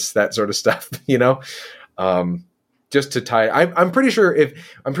 that sort of stuff, just to tie. I'm pretty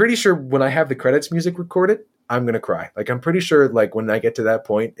sure when I have the credits music recorded, I'm going to cry. Like, I'm pretty sure like when I get to that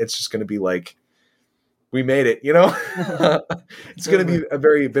point, it's just going to be like, we made it, it's going to be a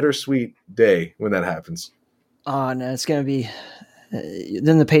very bittersweet day when that happens. Oh no, it's going to be,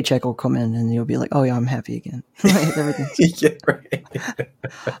 then the paycheck will come in and you'll be like, oh yeah, I'm happy again. Everything. Yeah, right.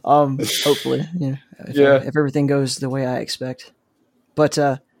 Hopefully, if everything goes the way I expect. But,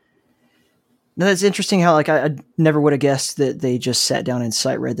 no, that's interesting how like I never would have guessed that they just sat down and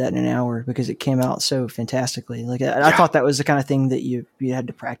sight read that in an hour because it came out so fantastically. Like I thought that was the kind of thing that you had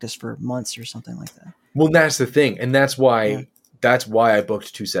to practice for months or something like that. Well, that's the thing, and that's why I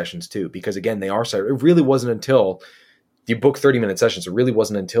booked 2 sessions too. Because again, they are sight. It really wasn't until you book 30-minute sessions. It really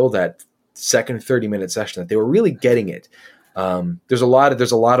wasn't until that second 30-minute session that they were really getting it. There's a lot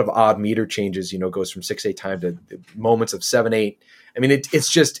of odd meter changes. Goes from 6/8 time to moments of 7/8. I mean,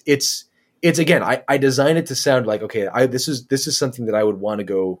 it's again, I designed it to sound like, okay, this is something that I would want to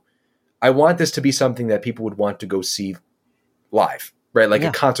go. I want this to be something that people would want to go see live, right? Like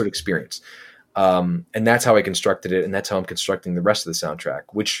a concert experience. And that's how I constructed it. And that's how I'm constructing the rest of the soundtrack,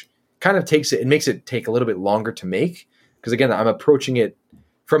 which kind of makes it take a little bit longer to make. Because again, I'm approaching it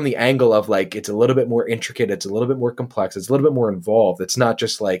from the angle of like, it's a little bit more intricate. It's a little bit more complex. It's a little bit more involved. It's not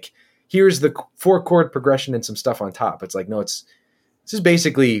just like, here's the 4-chord progression and some stuff on top. It's like, no, this is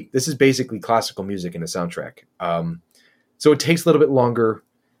basically classical music in a soundtrack. So it takes a little bit longer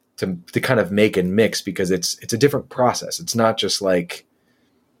to kind of make and mix because it's a different process. It's not just like,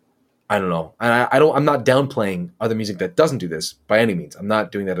 I don't know. I'm not downplaying other music that doesn't do this by any means. I'm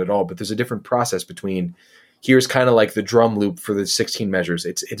not doing that at all, but there's a different process between here's kind of like the drum loop for the 16 measures.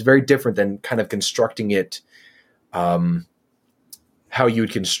 It's very different than kind of constructing it, how you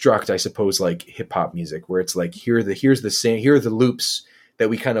would construct, I suppose, like hip hop music, where it's like, here are the loops that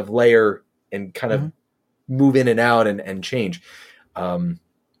we kind of layer and kind of move in and out and change. And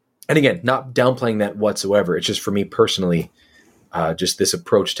again, not downplaying that whatsoever. It's just for me personally, just this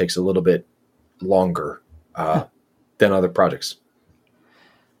approach takes a little bit longer than other projects.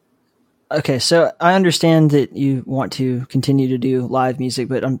 Okay, so I understand that you want to continue to do live music,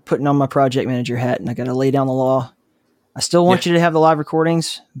 but I'm putting on my project manager hat and I got to lay down the law. I still want you to have the live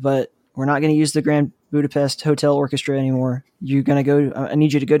recordings, but we're not going to use the Grand Budapest Hotel Orchestra anymore. I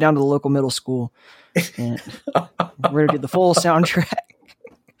need you to go down to the local middle school and we're going to do the full soundtrack.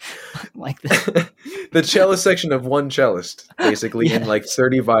 Like that. The cellist section of one cellist, basically, and like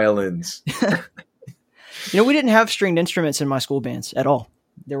 30 violins. We didn't have stringed instruments in my school bands at all.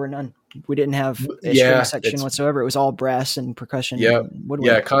 There were none. We didn't have a string section whatsoever. It was all brass and percussion. Yeah,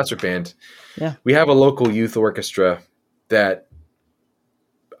 and concert band. Yeah, we have a local youth orchestra that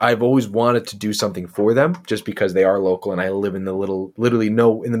I've always wanted to do something for them, just because they are local, and I live in the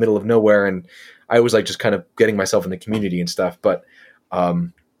in the middle of nowhere, and I was like just kind of getting myself in the community and stuff, but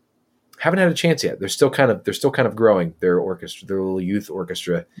haven't had a chance yet. They're still kind of growing their orchestra, their little youth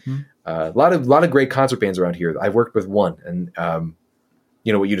orchestra. Mm-hmm. A lot of great concert bands around here. I've worked with one, and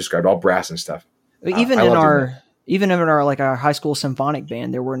what you described, all brass and stuff. Even I in love doing that. like our high school symphonic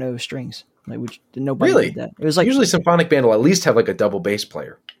band, there were no strings. Like nobody Really? did that. It was like Usually symphonic band will at least have like a double bass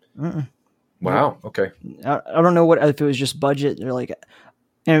player. nope. Wow. Okay. I don't know if it was just budget or like,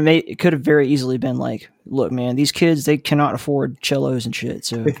 and it could have very easily been like, look, man, these kids, they cannot afford cellos and shit.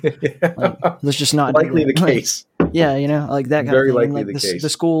 So like, let's just not Likely do the that. case. Yeah, like that kind Very of thing. And likely like the case. the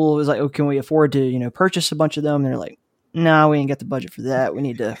school was like, oh, can we afford to purchase a bunch of them? And they're like, no, we ain't got the budget for that. We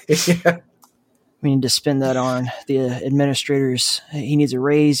need to spend that on the administrators. He needs a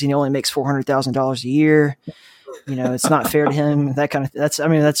raise. He only makes $400,000 a year. It's not fair to him. That kind of that's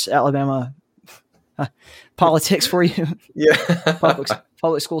Alabama politics for you. Yeah.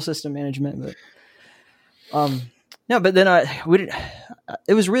 public school system management. But no, but then we didn't.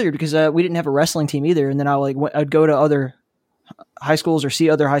 It was weird because we didn't have a wrestling team either. And then I'd go to other high schools or see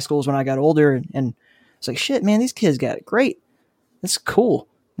other high schools when I got older, and it's like, shit, man, these kids got it great. That's cool.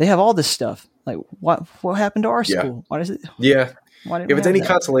 They have all this stuff. Like, what happened to our school? Why does it? Yeah. Why didn't If we it's have any that?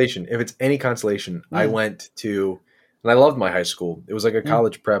 consolation, I went to, and I loved my high school. It was like a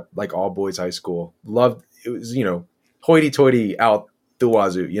college prep, like all boys high school. Loved it was, hoity-toity out the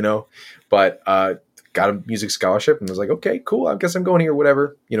wazoo, but got a music scholarship and was like, okay, cool. I guess I'm going here,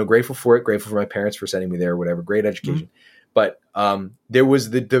 whatever. Grateful for it. Grateful for my parents for sending me there, whatever. Great education. But there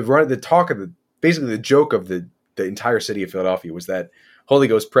was the talk of basically the joke of the entire city of Philadelphia was that Holy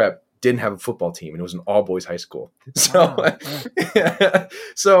Ghost Prep didn't have a football team, and it was an all boys high school. So,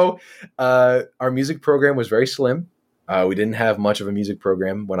 our music program was very slim. We didn't have much of a music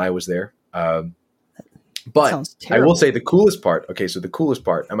program when I was there. But I will say the coolest part. Okay, so the coolest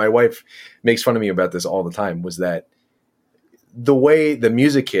part, and my wife makes fun of me about this all the time, was that the way the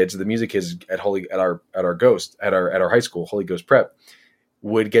music kids at our high school, Holy Ghost Prep,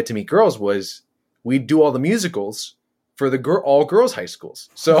 would get to meet girls was we'd do all the musicals for the all girls high schools.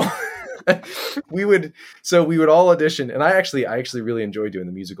 So we would all audition, and I actually really enjoyed doing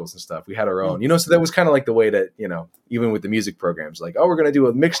the musicals and stuff. We had our own, so that was kind of like the way that, even with the music programs, like, oh, we're going to do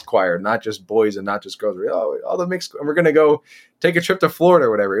a mixed choir, not just boys and not just girls. All the mixed, and we're going to go take a trip to Florida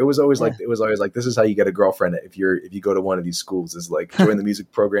or whatever. It was always like, this is how you get a girlfriend if you go to one of these schools, is like join the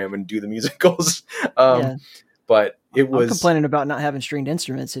music program and do the musicals. But it was, I'm complaining about not having stringed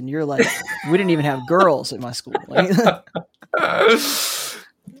instruments, and you're like, we didn't even have girls at my school.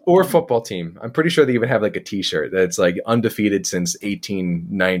 Or football team. I'm pretty sure they even have like a T-shirt that's like undefeated since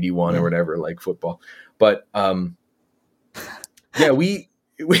 1891 or whatever, like football. But we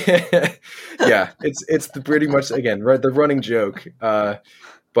it's pretty much, again, the running joke.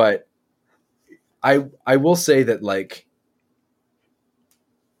 But I will say that, like,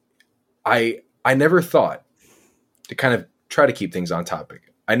 I never thought, to kind of try to keep things on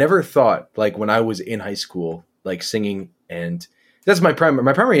topic, I never thought, like, when I was in high school, like singing, and that's my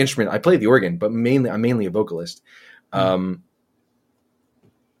primary instrument. I play the organ, but I'm mainly a vocalist.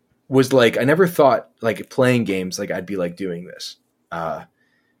 Was like, I never thought, like, playing games, like, I'd be like doing this. And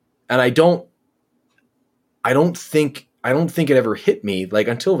I don't think it ever hit me, like,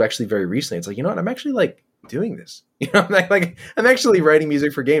 until actually very recently. It's like, you know what? I'm actually like doing this. I'm actually writing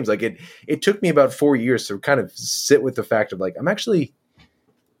music for games. Like, it took me about 4 years to kind of sit with the fact of, like, I'm actually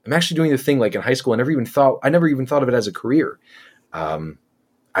doing the thing, like, in high school. I never even thought of it as a career.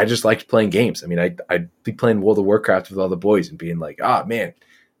 I just liked playing games. I mean, I'd be playing World of Warcraft with all the boys and being like, man,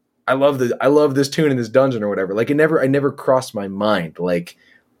 I love this tune in this dungeon or whatever. Like, I never crossed my mind, like,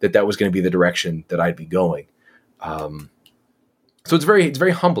 that was going to be the direction that I'd be going. So it's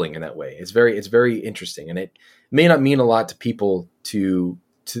very humbling in that way. It's very interesting, and it may not mean a lot to people, to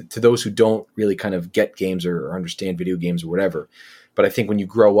those who don't really kind of get games or understand video games or whatever. But I think when you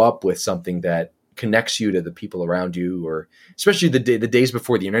grow up with something that connects you to the people around you, or especially the days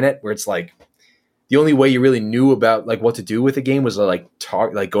before the internet, where it's like the only way you really knew about, like, what to do with a game was to, like,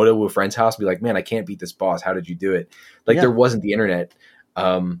 talk, like, go to a friend's house and be like, man, I can't beat this boss. How did you do it? Like, there wasn't the internet.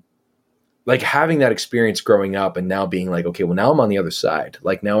 Like, having that experience growing up and now being like, okay, well, now I'm on the other side.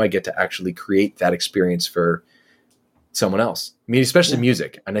 Like, now I get to actually create that experience for someone else. I mean, especially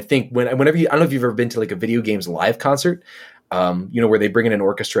music. And I think whenever I don't know if you've ever been to, like, a video games live concert, where they bring in an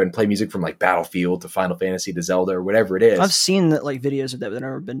orchestra and play music from, like, Battlefield to Final Fantasy to Zelda or whatever it is. I've seen that, like, videos of that, but I've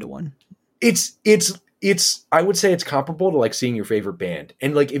never been to one. It's I would say it's comparable to, like, seeing your favorite band.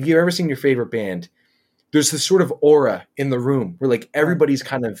 And, like, if you've ever seen your favorite band, there's this sort of aura in the room where, like, everybody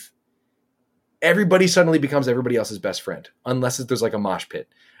suddenly becomes everybody else's best friend, unless there's, like, a mosh pit.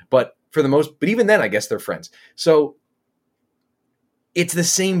 But even then, I guess they're friends. So it's the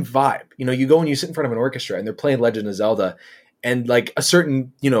same vibe. You go and you sit in front of an orchestra and they're playing Legend of Zelda, and, like, a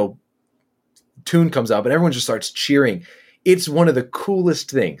certain, tune comes up and everyone just starts cheering. It's one of the coolest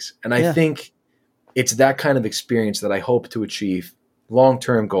things. And I think it's that kind of experience that I hope to achieve.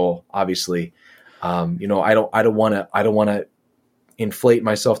 Long-term goal, obviously. I don't want to inflate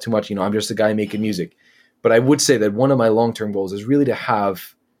myself too much. I'm just a guy making music, but I would say that one of my long-term goals is really to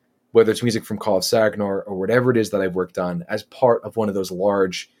have, whether it's music from Call of Saginaw or whatever it is that I've worked on, as part of one of those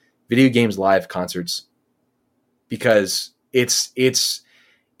large video games live concerts, because it's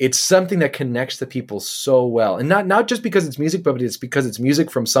something that connects to people so well, and not just because it's music, but it's because it's music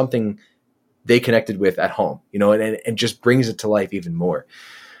from something they connected with at home, and just brings it to life even more.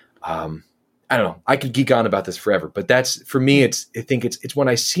 I don't know. I could geek on about this forever, but that's, for me, I think it's when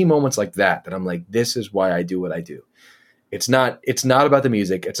I see moments like that I'm like, this is why I do what I do. It's not about the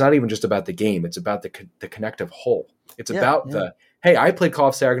music. It's not even just about the game. It's about the connective whole. It's about hey, I played Call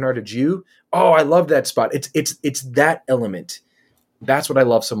of Saginaw. Did you? Oh, I love that spot. It's that element. That's what I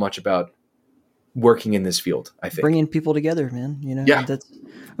love so much about working in this field, I think. Bringing people together, man. That's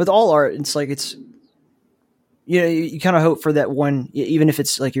with all art. It's like, you kind of hope for that one, even if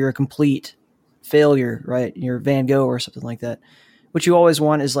it's like you're a complete failure, right? You're Van Gogh or something like that. What you always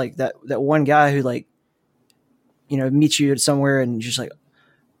want is like that one guy who, like, meets you at somewhere and you're just like,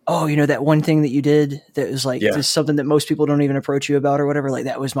 oh, that one thing that you did that was like just something that most people don't even approach you about or whatever. Like,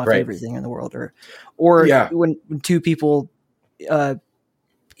 that was my favorite thing in the world. Or when two people, Call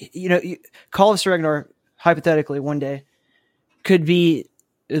of Saginaw, hypothetically, one day could be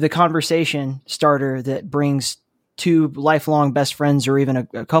the conversation starter that brings two lifelong best friends or even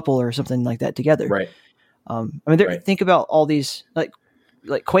a couple or something like that together. Right. Think about all these, like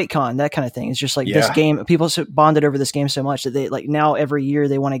QuakeCon, that kind of thing. It's just like this game, people bonded over this game so much that they, like, now every year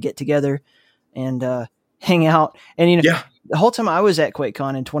they want to get together and hang out. And, the whole time I was at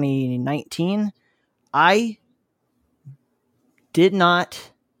QuakeCon in 2019, I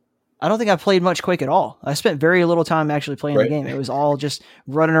don't think I played much Quake at all. I spent very little time actually playing the game. It was all just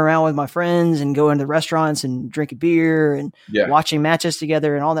running around with my friends and going to restaurants and drinking beer and watching matches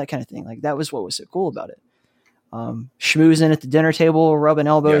together and all that kind of thing. Like, that was what was so cool about it. Schmoozing at the dinner table, rubbing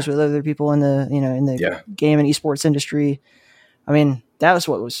elbows with other people in the game and esports industry. I mean, that's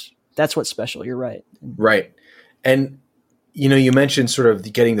what's special. You're right. Right. And, you mentioned sort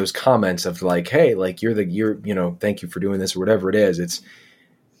of getting those comments of like, hey, like you're thank you for doing this or whatever it is.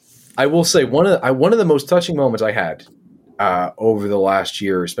 I will say one of the most touching moments I had over the last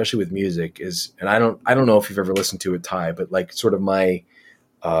year, especially with music, is, and I don't know if you've ever listened to it, Ty, but like sort of my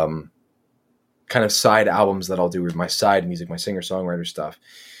kind of side albums that I'll do with my side music, my singer-songwriter stuff.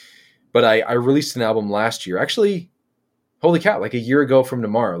 But I released an album last year, actually, holy cow, like a year ago from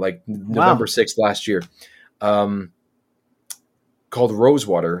tomorrow, like November 6th last year, called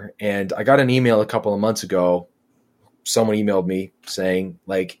Rosewater. And I got an email a couple of months ago. Someone emailed me saying,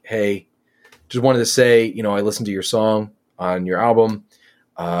 like, hey, just wanted to say, I listened to your song on your album,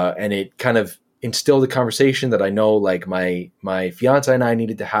 and it kind of instilled a conversation that I know, like, my fiance and I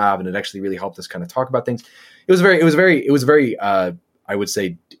needed to have, and it actually really helped us kind of talk about things. It was very I would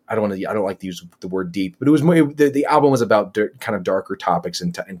say, I don't like to use the word deep, but it was more, the album was about kind of darker topics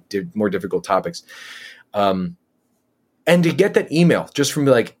and more difficult topics. And to get that email just from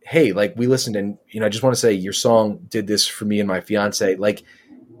like, hey, like, we listened, and, I just want to say your song did this for me and my fiance. Like,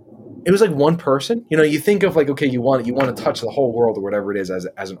 it was like one person, you think of like, okay, you want to touch the whole world or whatever it is as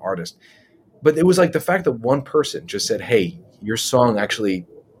an artist. But it was like the fact that one person just said, hey, your song actually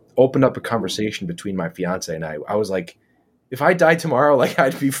opened up a conversation between my fiance and I. I was like, if I died tomorrow, like,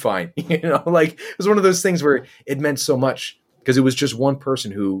 I'd be fine. Like, it was one of those things where it meant so much because it was just one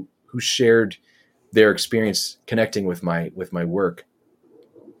person who shared their experience connecting with my work.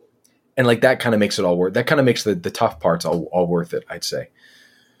 And like, that kind of makes it all worth, that kind of makes the tough parts all worth it, I'd say.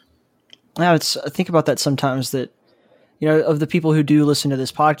 Now, I think about that sometimes, that, of the people who do listen to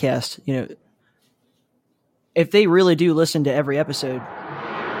this podcast, if they really do listen to every episode.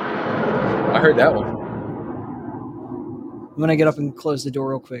 I heard that one. I'm going to get up and close the door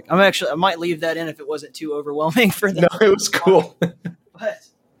real quick. I might leave that in if it wasn't too overwhelming for them. No, it was cool. But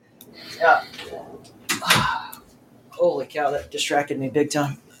yeah. Holy cow, that distracted me big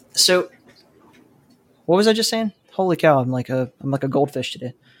time. So, what was I just saying? Holy cow, I'm like a goldfish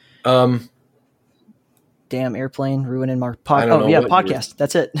today. Damn airplane ruining my podcast.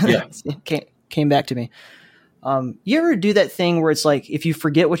 That's it. Yeah. Came back to me. You ever do that thing where it's like, if you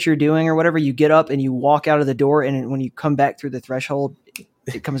forget what you're doing or whatever, you get up and you walk out of the door, and when you come back through the threshold,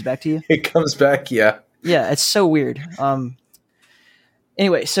 it comes back to you? It comes back, yeah. Yeah, it's so weird.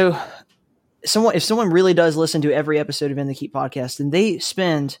 Anyway, so if someone really does listen to every episode of In the Keep podcast, then they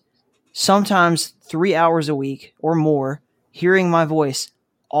spend sometimes 3 hours a week or more hearing my voice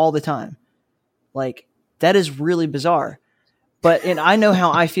all the time. Like, that is really bizarre. and I know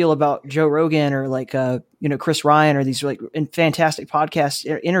how I feel about Joe Rogan or like, Chris Ryan or these like fantastic podcast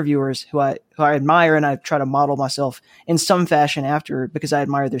interviewers who I admire, and I try to model myself in some fashion after, because I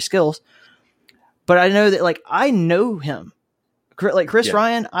admire their skills. But I know that, like, I know him, like Chris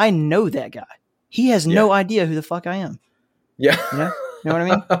Ryan. I know that guy. He has no idea who the fuck I am. Yeah. You know what I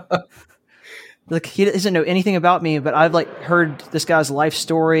mean? Like, he doesn't know anything about me, but I've like heard this guy's life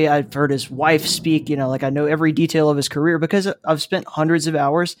story. I've heard his wife speak, like I know every detail of his career because I've spent hundreds of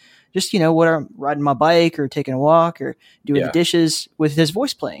hours just, whether I'm riding my bike or taking a walk or doing the dishes with his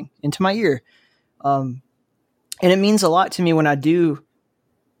voice playing into my ear. And it means a lot to me when I do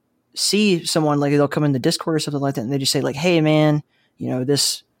see someone, like they'll come in the Discord or something like that, and they just say like, "Hey man,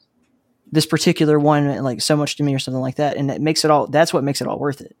 this particular one meant like so much to me," or something like that. And it makes it all, that's what makes it all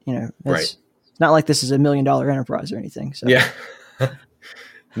worth it. Right. It's not like this is $1 million enterprise or anything. So. Yeah.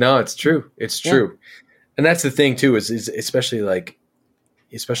 No, it's true. It's true. And that's the thing too, is especially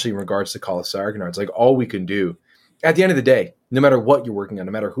in regards to Call of Sargonar, it's like all we can do at the end of the day, no matter what you're working on,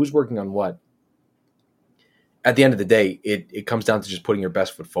 no matter who's working on what, at the end of the day, it comes down to just putting your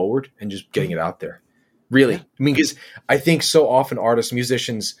best foot forward and just getting it out there. Really. I mean, because I think so often artists,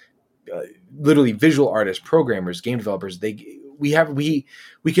 musicians, literally visual artists, programmers, game developers, we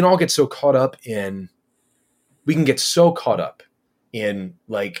can all get so caught up in,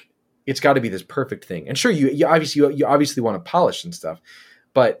 like, it's got to be this perfect thing. And sure, you obviously want to polish and stuff,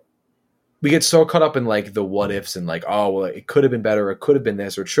 but we get so caught up in like the what ifs and like, oh, well, it could have been better, or it could have been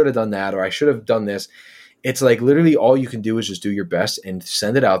this, or it should have done that, or I should have done this. It's like literally all you can do is just do your best and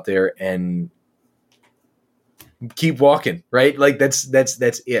send it out there and keep walking, right? Like that's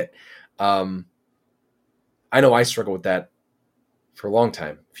it. I know I struggled with that for a long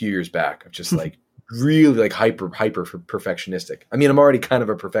time, a few years back, of just like really like hyper perfectionistic. I mean, I'm already kind of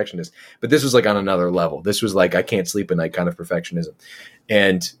a perfectionist, but this was like on another level. This was like, I can't sleep at night kind of perfectionism.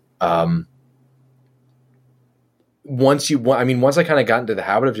 And, once I kind of got into the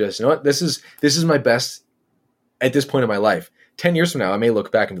habit of just, this is my best at this point in my life. 10 years from now, I may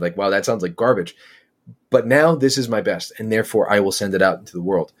look back and be like, wow, that sounds like garbage. But now this is my best, and therefore I will send it out into the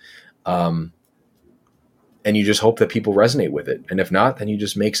world. And you just hope that people resonate with it. And if not, then you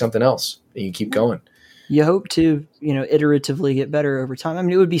just make something else and you keep going. You hope to, iteratively get better over time. I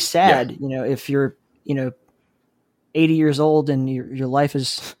mean, it would be sad, if you're, 80 years old and your life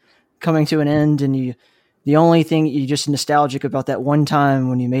is coming to an end, and the only thing you're just nostalgic about that one time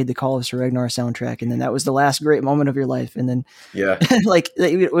when you made the Call of Ragnar soundtrack, and then that was the last great moment of your life. And then like,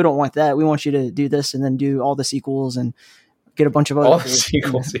 we don't want that. We want you to do this and then do all the sequels and get a bunch of other all the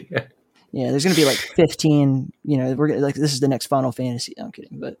sequels. Yeah, there's going to be like 15, we're like, this is the next Final Fantasy. I'm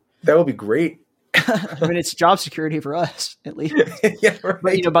kidding, but that would be great. I mean, it's job security for us, at least. Yeah,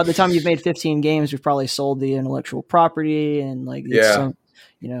 right. But, by the time you've made 15 games, we've probably sold the intellectual property and like, that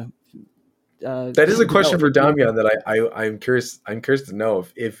is a question for Damian that I'm curious to know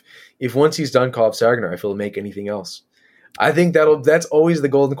if once he's done Call of Sargonar, if he'll make anything else. I think that's always the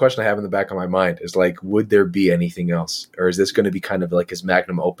golden question I have in the back of my mind, is like, would there be anything else, or is this going to be kind of like his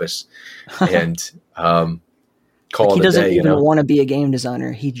magnum opus and call like, it a day? He doesn't even want to be a game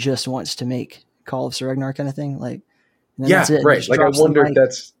designer. He just wants to make Call of Ragnar kind of thing. Like, that's it. Right. Like, I wonder if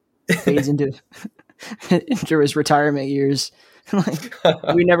that's fades into his retirement years. Like,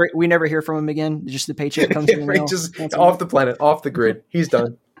 we never hear from him again. Just the paycheck comes in the mail. Just off the planet, off the grid. He's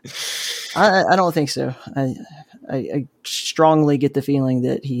done. I don't think so. I strongly get the feeling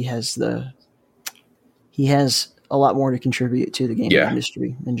that he has a lot more to contribute to the gaming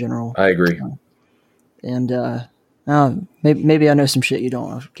industry in general. I agree. Maybe I know some shit you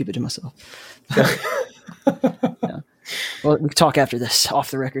don't. I'll keep it to myself. Yeah. Well, we can talk after this,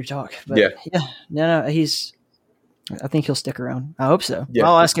 off the record talk. But no, I think he'll stick around. I hope so. Yeah.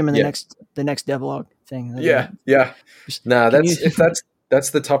 I'll ask him in the next devlog thing. That's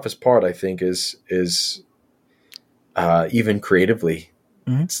the toughest part, I think, is even creatively.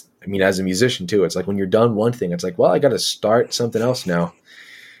 Mm-hmm. As a musician too, it's like when you're done one thing, it's like, well, I got to start something else now.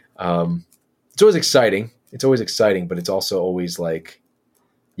 It's always exciting. But it's also always like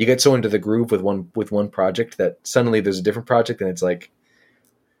you get so into the groove with one project that suddenly there's a different project, and it's like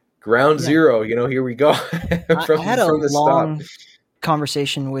ground zero. Here we go. I had a long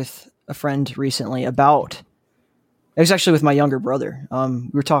conversation with a friend recently about. It was actually with my younger brother. We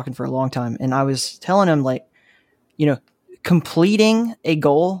were talking for a long time, and I was telling him, like, completing a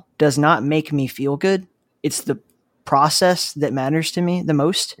goal does not make me feel good. It's the process that matters to me the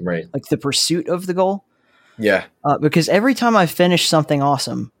most. Right. Like the pursuit of the goal. Yeah. Because every time I finish something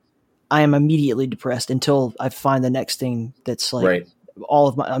awesome, I am immediately depressed until I find the next thing that's like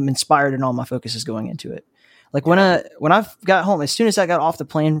I'm inspired and all my focus is going into it. Like when I got home, as soon as I got off the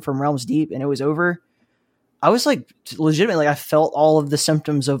plane from Realms Deep and it was over, I was like legitimately, I felt all of the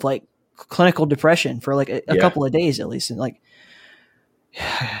symptoms of like clinical depression for like a couple of days at least. And like,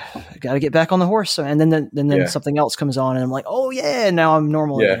 I got to get back on the horse. And then something else comes on and I'm like, oh yeah, now I'm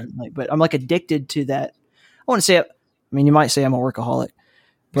normal again. Like, but I'm like addicted to that. I want to say, I mean, you might say I'm a workaholic,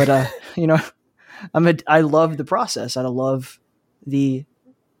 but you know, I love the process. I love the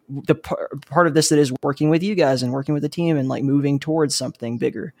part of this that is working with you guys and working with the team and like moving towards something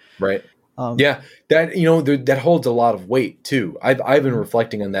bigger. Right. Yeah. That, you know, that holds a lot of weight too. I've been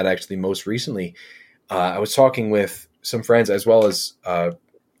reflecting on that actually most recently. I was talking with some friends as well as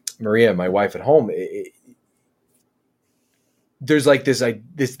Maria, my wife at home. There's like this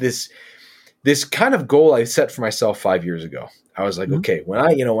kind of goal I set for myself 5 years ago. I was like, okay, when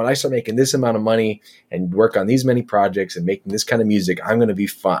I start making this amount of money and work on these many projects and making this kind of music, I'm going to be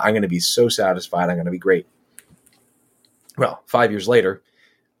fun. I'm going to be so satisfied. I'm going to be great. Well, 5 years later,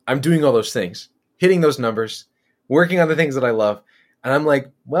 I'm doing all those things, hitting those numbers, working on the things that I love. And I'm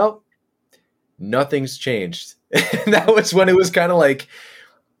like, well, nothing's changed. And that was when it was kind of like,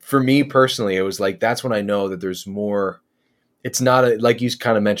 for me personally, it was like, that's when I know that there's more. It's not like you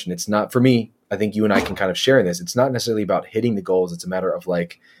kind of mentioned, it's not for me. I think you and I can kind of share in this. It's not necessarily about hitting the goals. It's a matter of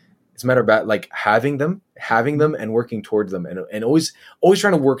like, it's a matter about like having them and working towards them and always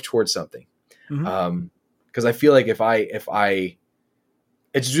trying to work towards something. Cause I feel like if I,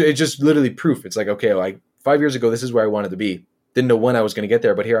 it's just literally proof. It's like, okay, like 5 years ago, this is where I wanted to be. Didn't know when I was going to get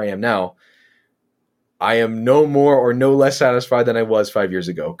there, but here I am now. I am no more or no less satisfied than I was 5 years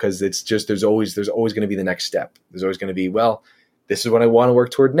ago. Cause it's just, there's always going to be the next step. There's always going to be, well, this is what I want to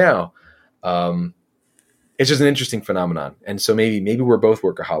work toward now. It's just an interesting phenomenon. And so maybe we're both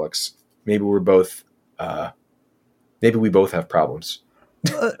workaholics. Maybe we're both, maybe we both have problems.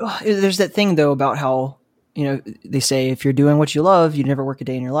 There's that thing though about how, you know, they say if you're doing what you love, you never work a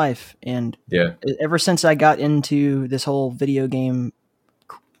day in your life. And ever since I got into this whole video game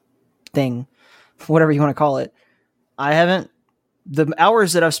thing, whatever you want to call it, the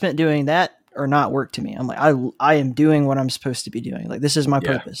hours that I've spent doing that are not work to me. I'm like, I am doing what I'm supposed to be doing. Like, this is my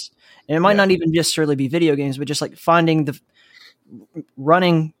purpose. And it might not even necessarily be video games, but just like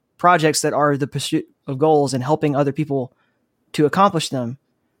running projects that are the pursuit of goals and helping other people to accomplish them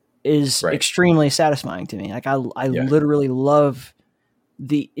is extremely satisfying to me. Like I literally love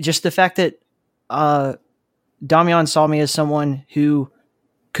the fact that, Damian saw me as someone who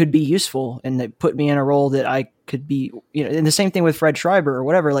could be useful and that put me in a role that I could be, you know, and the same thing with Fred Schreiber or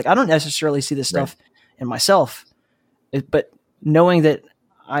whatever. Like, I don't necessarily see this stuff in myself, but knowing that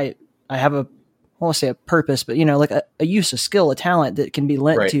I have I won't say a purpose, but you know, like a use, a skill, a talent that can be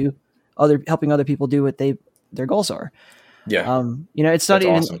lent to helping other people do what their goals are. Yeah. You know, it's not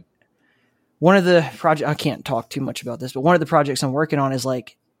even awesome. One of the projects, I can't talk too much about this, but one of the projects I'm working on is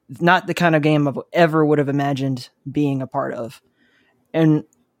like not the kind of game I ever would have imagined being a part of. And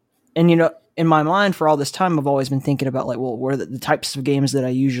you know, in my mind for all this time, I've always been thinking about like, well, what are the types of games that I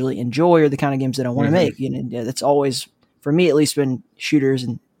usually enjoy or the kind of games that I want to make? You know, that's always, for me at least, been shooters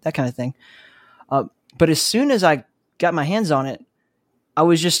and that kind of thing. But as soon as I got my hands on it, I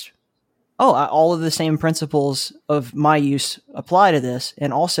was just, all of the same principles of my use apply to this.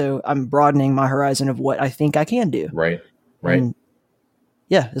 And also I'm broadening my horizon of what I think I can do. Right. And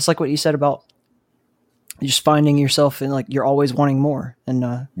yeah. It's like what you said about just finding yourself and like, you're always wanting more. And,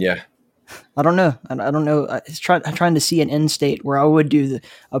 I don't know. I don't know. I'm trying to see an end state where I would do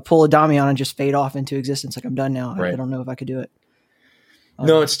pull a Damian and just fade off into existence. Like I'm done now. I don't know if I could do it.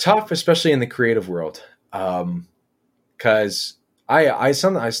 No, it's tough, especially in the creative world. Cause I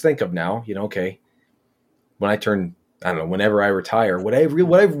sometimes think of now, you know, okay, when I turn, I don't know, whenever I retire, would I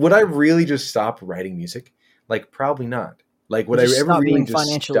really just stop writing music? Like probably not. Like would I ever really being just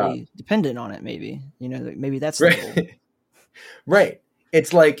financially dependent on it? Maybe, you know, maybe that's the goal. Right.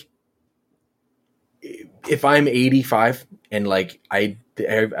 It's like if I'm 85 and like I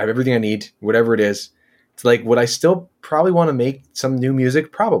have everything I need, whatever it is, it's like, would I still probably want to make some new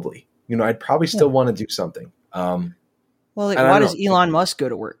music? Probably. You know, I'd probably still want to do something. Well, like, why does Elon Musk go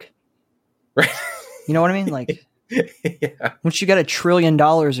to work? Right. You know what I mean? Like, once you got $1 trillion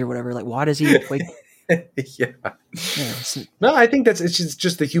or whatever, like, why does he like? No, I think it's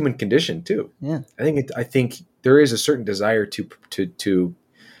just the human condition too. Yeah. I think there is a certain desire to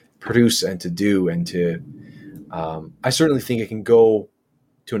produce and to do and to. I certainly think it can go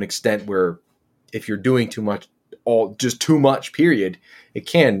to an extent where if you're doing too much, too much, period, it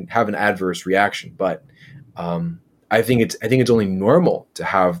can have an adverse reaction. But I think it's only normal to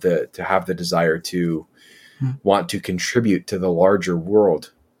have the desire to want to contribute to the larger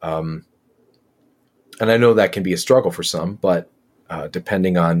world. And I know that can be a struggle for some, but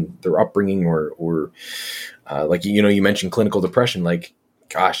depending on their upbringing or like, you mentioned clinical depression, like,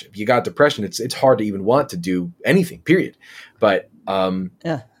 gosh, if you got depression, it's hard to even want to do anything, period. But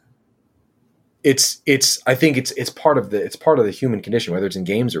yeah, I think it's part of the human condition, whether it's in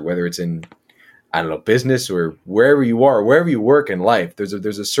games or whether it's in, I don't know, business or wherever you are, wherever you work in life. There's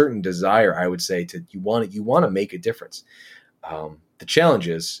a certain desire, I would say, you want to make a difference. The challenge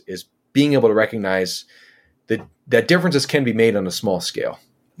is being able to recognize that differences can be made on a small scale.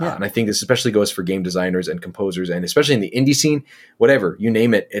 Yeah. And I think this especially goes for game designers and composers, and especially in the indie scene, whatever, you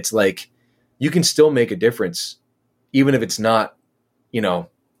name it. It's like you can still make a difference, even if it's not, the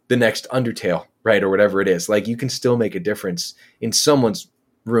next Undertale, right? Or whatever it is. Like, you can still make a difference in someone's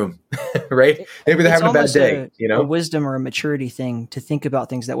room, right? Maybe they're having a bad day, a wisdom or a maturity thing to think about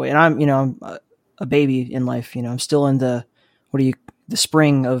things that way. And I'm a baby in life, I'm still in the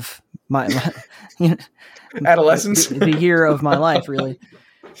spring of my adolescence, the year of my life, really.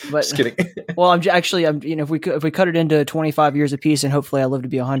 But just kidding. Well, I'm if we cut it into 25 years apiece, and hopefully I live to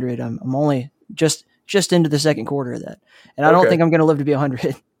be 100, I'm only just into the second quarter of that, and I don't think I'm going to live to be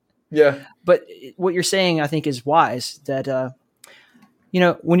 100. Yeah. But what you're saying, I think, is wise. That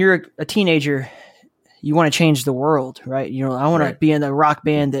when you're a teenager, you want to change the world, right? I want to be in a rock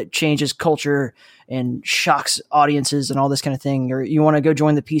band that changes culture and shocks audiences and all this kind of thing. Or you want to go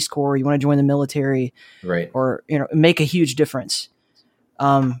join the Peace Corps, you want to join the military, right? Or make a huge difference.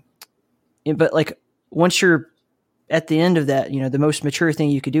 But like, once you're at the end of that, the most mature thing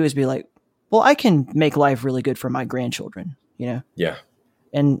you could do is be like, well, I can make life really good for my grandchildren, Yeah.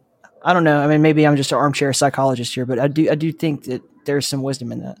 And I don't know. I mean, maybe I'm just an armchair psychologist here, but I do think that there's some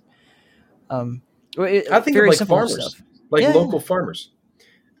wisdom in that. I think of like farmers, local farmers.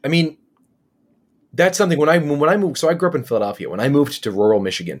 I mean, that's something when I moved. So I grew up in Philadelphia. When I moved to rural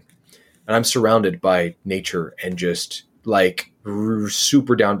Michigan, and I'm surrounded by nature and just like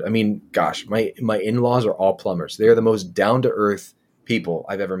super down. I mean, gosh, my in-laws are all plumbers. They are the most down to earth people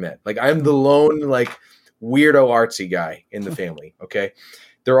I've ever met. Like, I'm the lone like weirdo artsy guy in the family. Okay.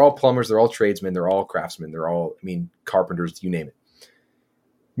 They're all plumbers. They're all tradesmen. They're all craftsmen. They're all, carpenters, you name it.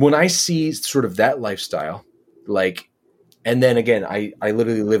 When I see sort of that lifestyle, like, and then again, I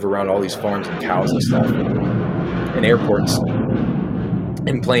literally live around all these farms and cows and stuff and airports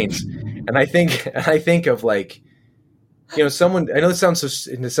and planes. And I think of like, someone, I know it sounds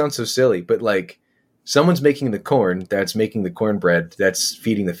so silly, but like someone's making the corn, that's making the cornbread, that's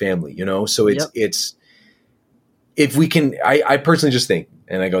feeding the family, So it's, if we can, I personally just think,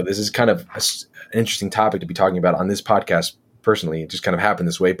 and I go, this is kind of an interesting topic to be talking about on this podcast. Personally, it just kind of happened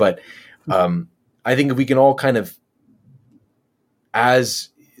this way, but I think if we can all kind of, as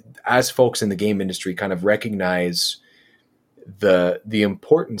folks in the game industry, kind of recognize the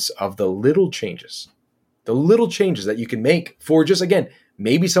importance of the little changes that you can make for just, again,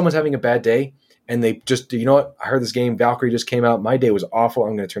 maybe someone's having a bad day and they just, what, I heard this game, Valkyrie just came out. My day was awful.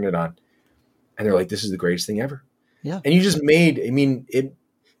 I'm going to turn it on. And they're like, this is the greatest thing ever. Yeah. And you just made,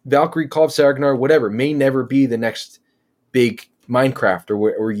 Valkyrie, Call of Saragnar, whatever, may never be the next big Minecraft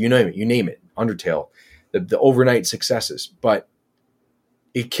or you name it, Undertale, the overnight successes, but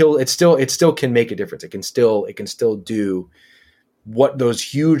it still can make a difference. It can still do what those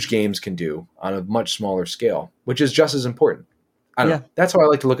huge games can do on a much smaller scale, which is just as important. I don't know. That's how I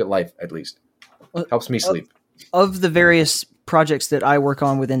like to look at life, at least. Helps me sleep. Of the various projects that I work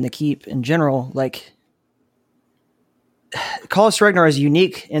on within the Keep in general, like, Call of Ragnar is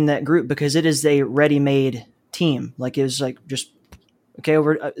unique in that group because it is a ready-made team. Like, it was like just okay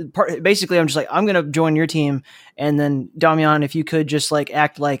basically I'm just like, I'm gonna join your team, and then Damian, if you could just like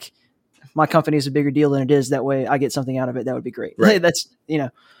act like my company is a bigger deal than it is, that way I get something out of it, that would be great. Right. That's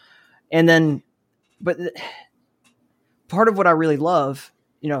and then but part of what I really love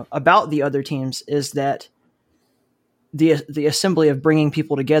about the other teams is that the assembly of bringing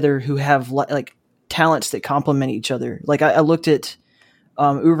people together who have like talents that complement each other. Like, I looked at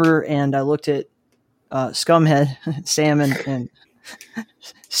Uber, and I looked at Scumhead, Sam and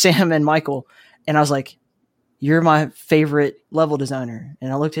Sam and Michael, and I was like, you're my favorite level designer.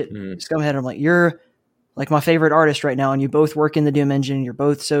 And I looked at Scumhead, and I'm like, you're like my favorite artist right now, and you both work in the Doom engine, you're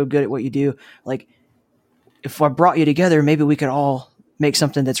both so good at what you do. Like, if I brought you together, maybe we could all make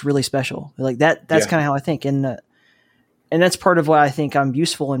something that's really special. Like that's kind of how I think. And that's part of why I think I'm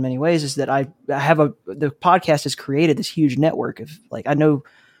useful in many ways, is that I have the podcast has created this huge network of, like, I know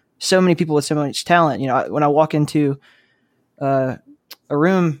so many people with so much talent. When I walk into a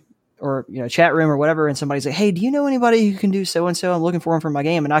room or, chat room or whatever, and somebody's like, hey, do you know anybody who can do so-and-so? I'm looking for them for my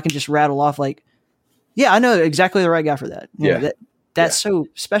game. And I can just rattle off like, yeah, I know exactly the right guy for that. That's so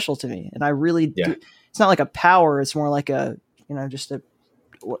special to me. And I really do. it's not like a power. It's more like a, just a,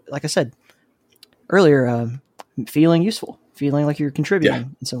 like I said earlier, feeling useful, feeling like you're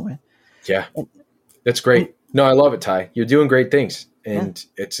contributing in some way. Yeah. That's great. No, I love it, Ty. You're doing great things, and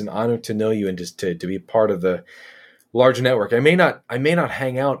it's an honor to know you and just to be part of the larger network. I may not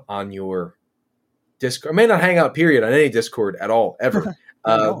hang out on your Discord. I may not hang out, period, on any Discord at all, ever.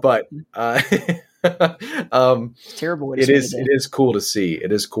 But it's terrible. It is cool to see.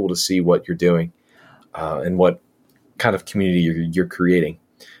 It is cool to see what you're doing, and what kind of community you're creating.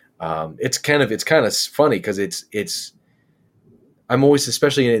 It's kind of funny because it's. I'm always,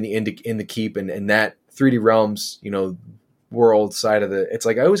 especially in the Keep and that 3D Realms, world side of it's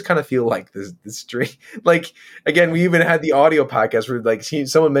like I always kind of feel like this stream. Like, again, we even had the audio podcast where like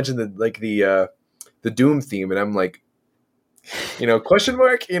someone mentioned the Doom theme, and I'm like, question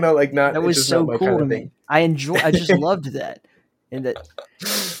mark, like not. That was so cool to me. I just loved that, and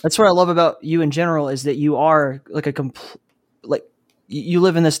that's what I love about you in general is that you are like you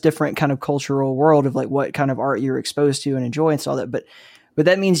live in this different kind of cultural world of like what kind of art you're exposed to and enjoy and all that, but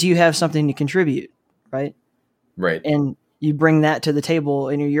that means you have something to contribute, right? Right. And you bring that to the table,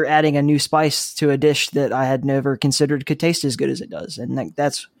 and you're adding a new spice to a dish that I had never considered could taste as good as it does, and like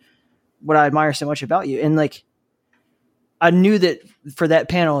that's what I admire so much about you. And like, I knew that for that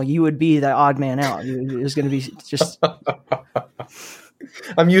panel, you would be the odd man out. It was going to be just.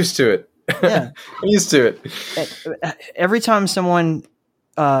 I'm used to it. Yeah. I'm used to it. Every time someone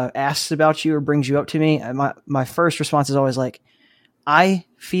asks about you or brings you up to me, my first response is always like, I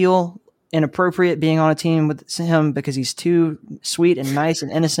feel inappropriate being on a team with him because he's too sweet and nice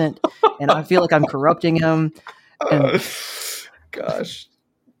and innocent, and I feel like I'm corrupting him. And, gosh.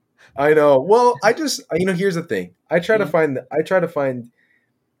 I know. Well, here's the thing. I try to find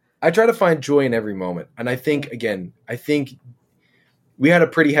joy in every moment. And I think we had a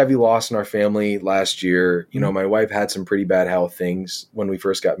pretty heavy loss in our family last year. My wife had some pretty bad health things when we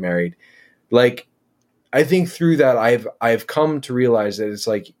first got married. Like, I think through that, I've come to realize that it's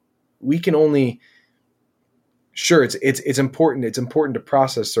like, we can only, sure, it's important. It's important to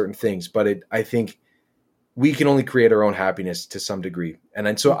process certain things, but I think we can only create our own happiness to some degree.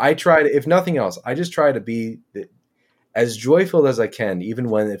 And so I try to, if nothing else, I just try to be as joyful as I can, even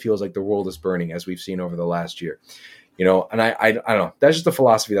when it feels like the world is burning, as we've seen over the last year, and I don't know, that's just the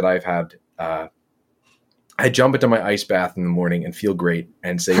philosophy that I've had. I jump into my ice bath in the morning and feel great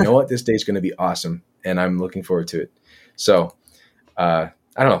and say, you know what, this day's going to be awesome. And I'm looking forward to it. So, I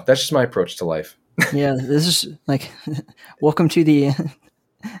don't know. That's just my approach to life. Yeah. This is like, welcome to the,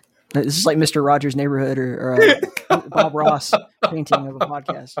 this is like Mr. Rogers' Neighborhood or Bob Ross painting of a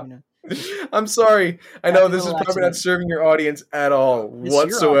podcast. I'm sorry. I know this is probably not serving your audience at all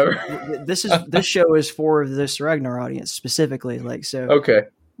whatsoever. This show is for this Ragnar audience specifically. Like, so. Okay.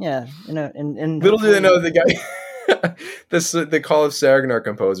 Yeah. And little do they know the guy, the Call of Ragnar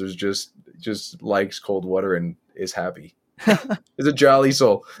composers just likes cold water and is happy. Is a jolly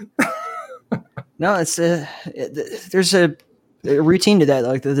soul. No, there's a routine to that,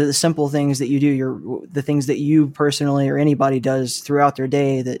 like the simple things that you do, the things that you personally or anybody does throughout their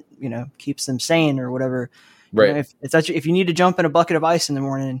day that keeps them sane or whatever. Right. If you need to jump in a bucket of ice in the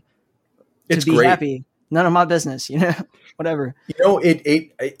morning it's to be great. Happy, none of my business. Whatever.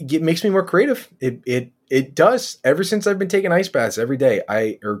 It makes me more creative. It does. Ever since I've been taking ice baths every day,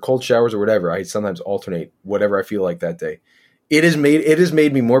 or cold showers or whatever, I sometimes alternate whatever I feel like that day. It has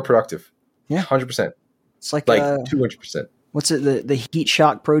made me more productive. Yeah, 100%. It's like 200%. What's it? The heat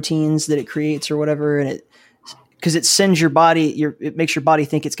shock proteins that it creates or whatever, and because it sends your body, it makes your body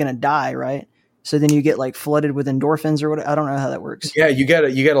think it's going to die, right? So then you get like flooded with endorphins or what? I don't know how that works. Yeah, you get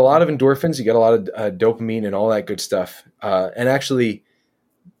a lot of endorphins, you get a lot of dopamine and all that good stuff. And actually,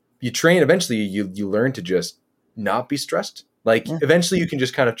 you train. Eventually, you learn to just not be stressed. Like eventually, you can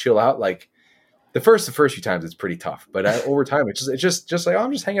just kind of chill out. Like the first few times, it's pretty tough, but over time, it's just like, oh,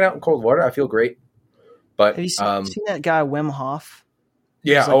 I'm just hanging out in cold water. I feel great. But have you seen that guy Wim Hof?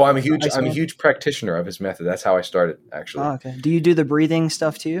 Yeah. I'm a huge practitioner of his method. That's how I started, actually. Oh, okay. Do you do the breathing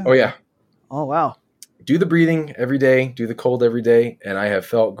stuff too? Oh yeah. Oh wow. Do the breathing every day. Do the cold every day, and I have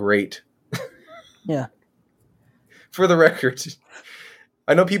felt great. Yeah. For the record,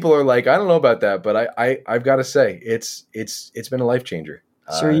 I know people are like, I don't know about that, but I've got to say it's been a life changer.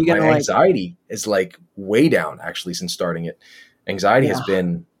 So are you gonna my anxiety is like way down actually since starting it. Anxiety has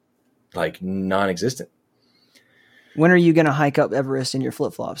been like non-existent. When are you going to hike up Everest in your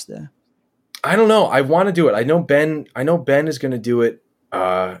flip-flops though? I don't know. I want to do it. I know Ben is going to do it.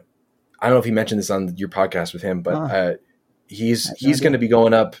 I don't know if he mentioned this on your podcast with him, but he's going to be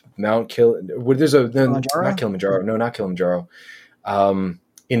going up Mount Kilimanjaro. Not Kilimanjaro. No, not Kilimanjaro.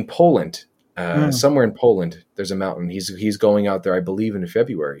 In Poland. somewhere in Poland. There's a mountain. He's going out there, I believe, in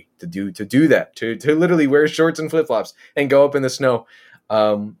February to do that, to literally wear shorts and flip flops and go up in the snow.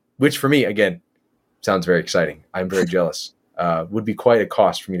 Which for me, again, sounds very exciting. I'm very jealous. Would be quite a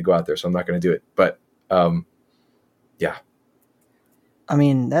cost for me to go out there, so I'm not going to do it. But yeah. I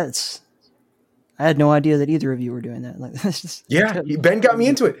mean, I had no idea that either of you were doing that. Like, Ben got me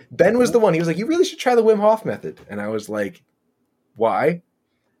into it. Ben was the one. He was like, "You really should try the Wim Hof method." And I was like, "Why?"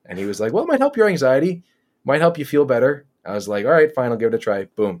 And he was like, "Well, it might help your anxiety, might help you feel better." I was like, "All right, fine, I'll give it a try."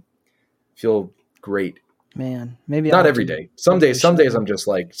 Boom, feel great. Man, maybe not every day. Some days I'm just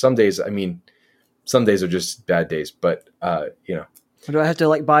like. Some days are just bad days. But Do I have to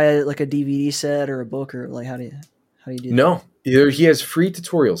like buy a DVD set or a book, or like how do you do that? No, he has free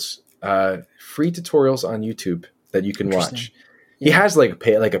tutorials. On YouTube that you can watch. Yeah. He has like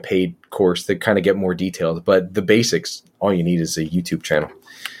a paid course that kind of get more detailed, but the basics, all you need is a YouTube channel.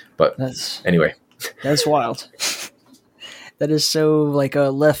 But anyway, that's wild. That is so like a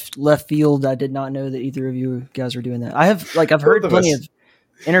left field. I did not know that either of you guys were doing that. I've heard plenty of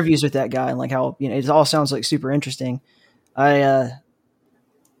interviews with that guy and like how, it all sounds like super interesting. I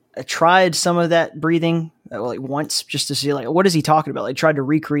tried some of that breathing like once just to see like what is he talking about. I tried to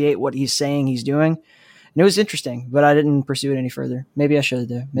recreate what he's saying he's doing, and it was interesting, but I didn't pursue it any further. Maybe I should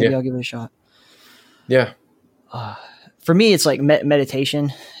though. Maybe I'll give it a shot. Yeah. For me, it's like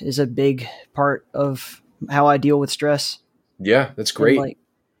meditation is a big part of how I deal with stress. Yeah, that's great.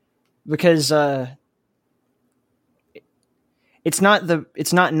 Because it's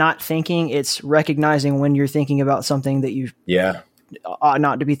not thinking. It's recognizing when you're thinking about something that you ought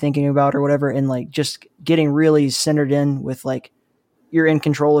not to be thinking about or whatever, and like just getting really centered in with like you're in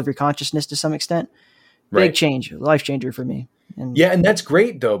control of your consciousness to some extent. Big change, life changer for me. And that's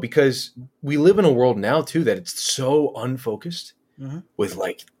great though, because we live in a world now too that it's so unfocused with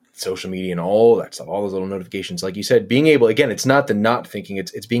like social media and all that stuff, all those little notifications. Like you said, being able, again, it's not the not thinking,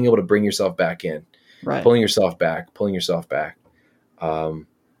 it's being able to bring yourself back in, pulling yourself back. And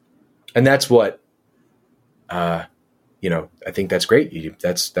that's what, I think that's great.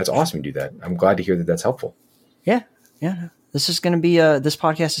 That's awesome. You do that. I'm glad to hear that that's helpful. Yeah. Yeah. This is going to be, this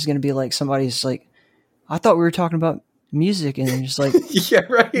podcast is going to be like somebody's like, I thought we were talking about music, and just like, yeah,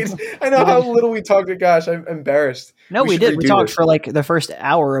 right. I know how little we talked. Gosh, I'm embarrassed. No, we did. We talked for like the first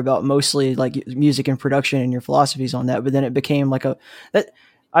hour about mostly like music and production and your philosophies on that. But then it became like that.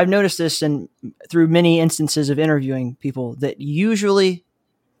 I've noticed this through many instances of interviewing people that usually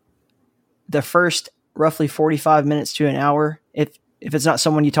the first roughly 45 minutes to an hour, if it's not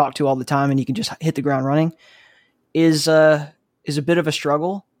someone you talk to all the time and you can just hit the ground running, is a bit of a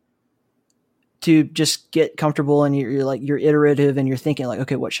struggle to just get comfortable, and you're iterative and you're thinking like,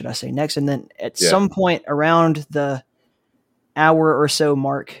 okay, what should I say next? And then at some point around the hour or so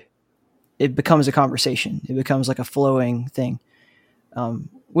mark, it becomes a conversation. It becomes like a flowing thing.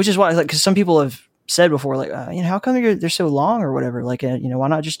 Which is why, like, cause some people have said before, like, how come they're so long or whatever? Like, why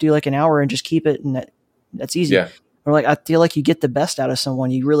not just do like an hour and just keep it? And that's easy. Yeah. Or like, I feel like you get the best out of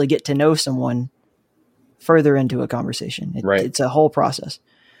someone. You really get to know someone further into a conversation. It's a whole process.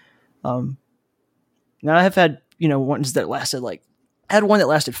 Now I have had, ones that lasted I had one that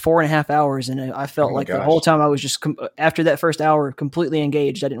lasted 4.5 hours, and I felt the whole time I was just, after that first hour, completely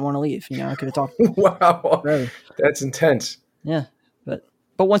engaged. I didn't want to leave. I could have talked. Wow. Forever. That's intense. Yeah.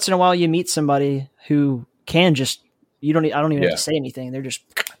 But once in a while you meet somebody who can just, I don't even have to say anything. They're just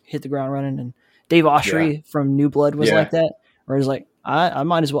hit the ground running. And Dave Oshry from New Blood was like that, where he's like, I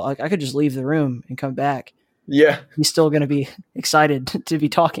might as well, I could just leave the room and come back. Yeah. He's still going to be excited to be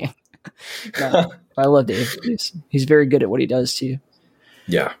talking. I love Dave. He's very good at what he does too.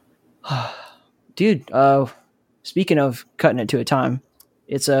 Yeah. Dude, speaking of cutting it to a time,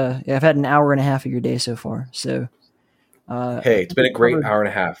 I've had an hour and a half of your day so far. So, hey, it's been a great hour and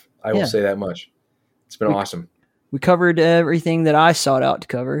a half. I will say that much. It's been awesome. We covered everything that I sought out to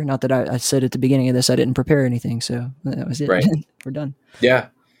cover. Not that I said at the beginning of this, I didn't prepare anything. So that was it. Right. We're done. Yeah.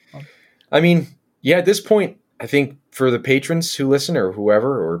 I mean, at this point, I think for the patrons who listen or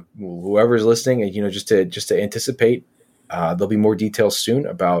whoever is listening, just to anticipate, there'll be more details soon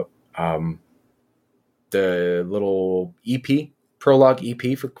about the little prologue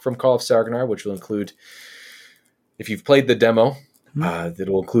EP from Call of Sargonar, which will include, if you've played the demo, that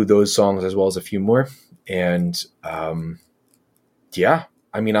will include those songs as well as a few more. And I'll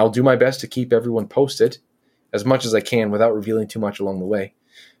do my best to keep everyone posted as much as I can without revealing too much along the way.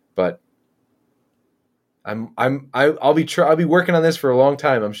 But I'll be working on this for a long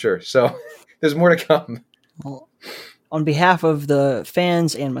time, I'm sure. So there's more to come. Well, on behalf of the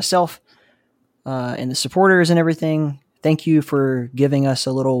fans and myself, and the supporters and everything, thank you for giving us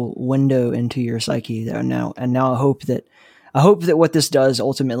a little window into your psyche there now. And now I hope that what this does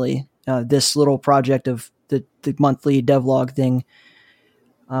ultimately, this little project of the monthly devlog thing,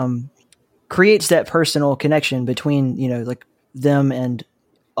 creates that personal connection between, like them and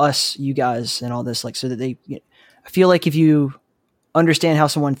us, you guys, and all this, like, so that they, I feel like if you understand how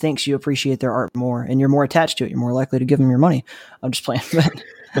someone thinks, you appreciate their art more and you're more attached to it. You're more likely to give them your money. I'm just playing,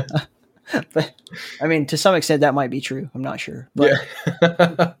 but I mean, to some extent that might be true. I'm not sure, but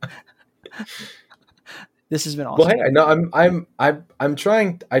yeah. this has been awesome. Well, hey, I know I'm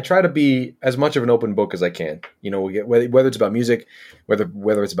trying. I try to be as much of an open book as I can. Whether it's about music,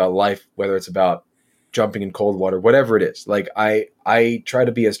 whether it's about life, whether it's about jumping in cold water, whatever it is. Like I try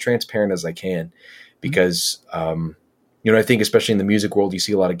to be as transparent as I can, because I think especially in the music world, you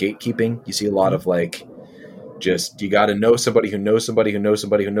see a lot of gatekeeping. You see a lot of like, just you got to know somebody who knows somebody who knows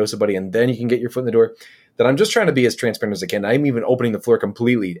somebody who knows somebody, and then you can get your foot in the door. That I'm just trying to be as transparent as I can. I'm even opening the floor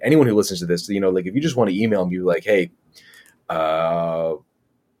completely. Anyone who listens to this, like if you just want to email me, like, hey, tell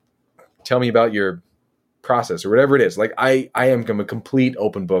me about your process or whatever it is. Like I am a complete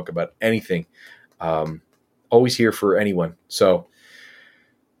open book about anything. Always here for anyone. So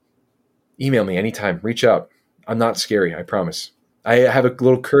email me anytime. Reach out. I'm not scary. I promise. I have a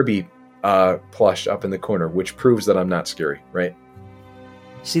little Kirby plush up in the corner, which proves that I'm not scary, right?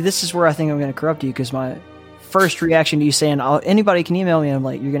 See, this is where I think I'm going to corrupt you, because my first reaction to you saying anybody can email me, I'm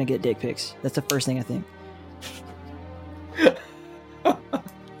like, you're going to get dick pics. That's the first thing I think.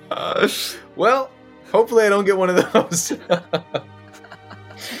 Well, hopefully I don't get one of those.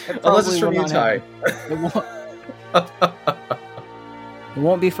 Unless it's from you, Ty. It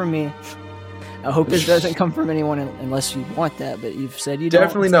won't be from me. I hope it doesn't come from anyone unless you want that, but you've said you don't.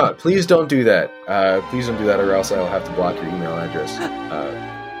 Definitely not. Please don't do that. Please don't do that, or else I'll have to block your email address.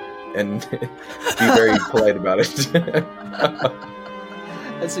 And be very polite about it.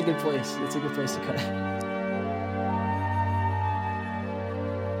 That's a good place. That's a good place to cut it.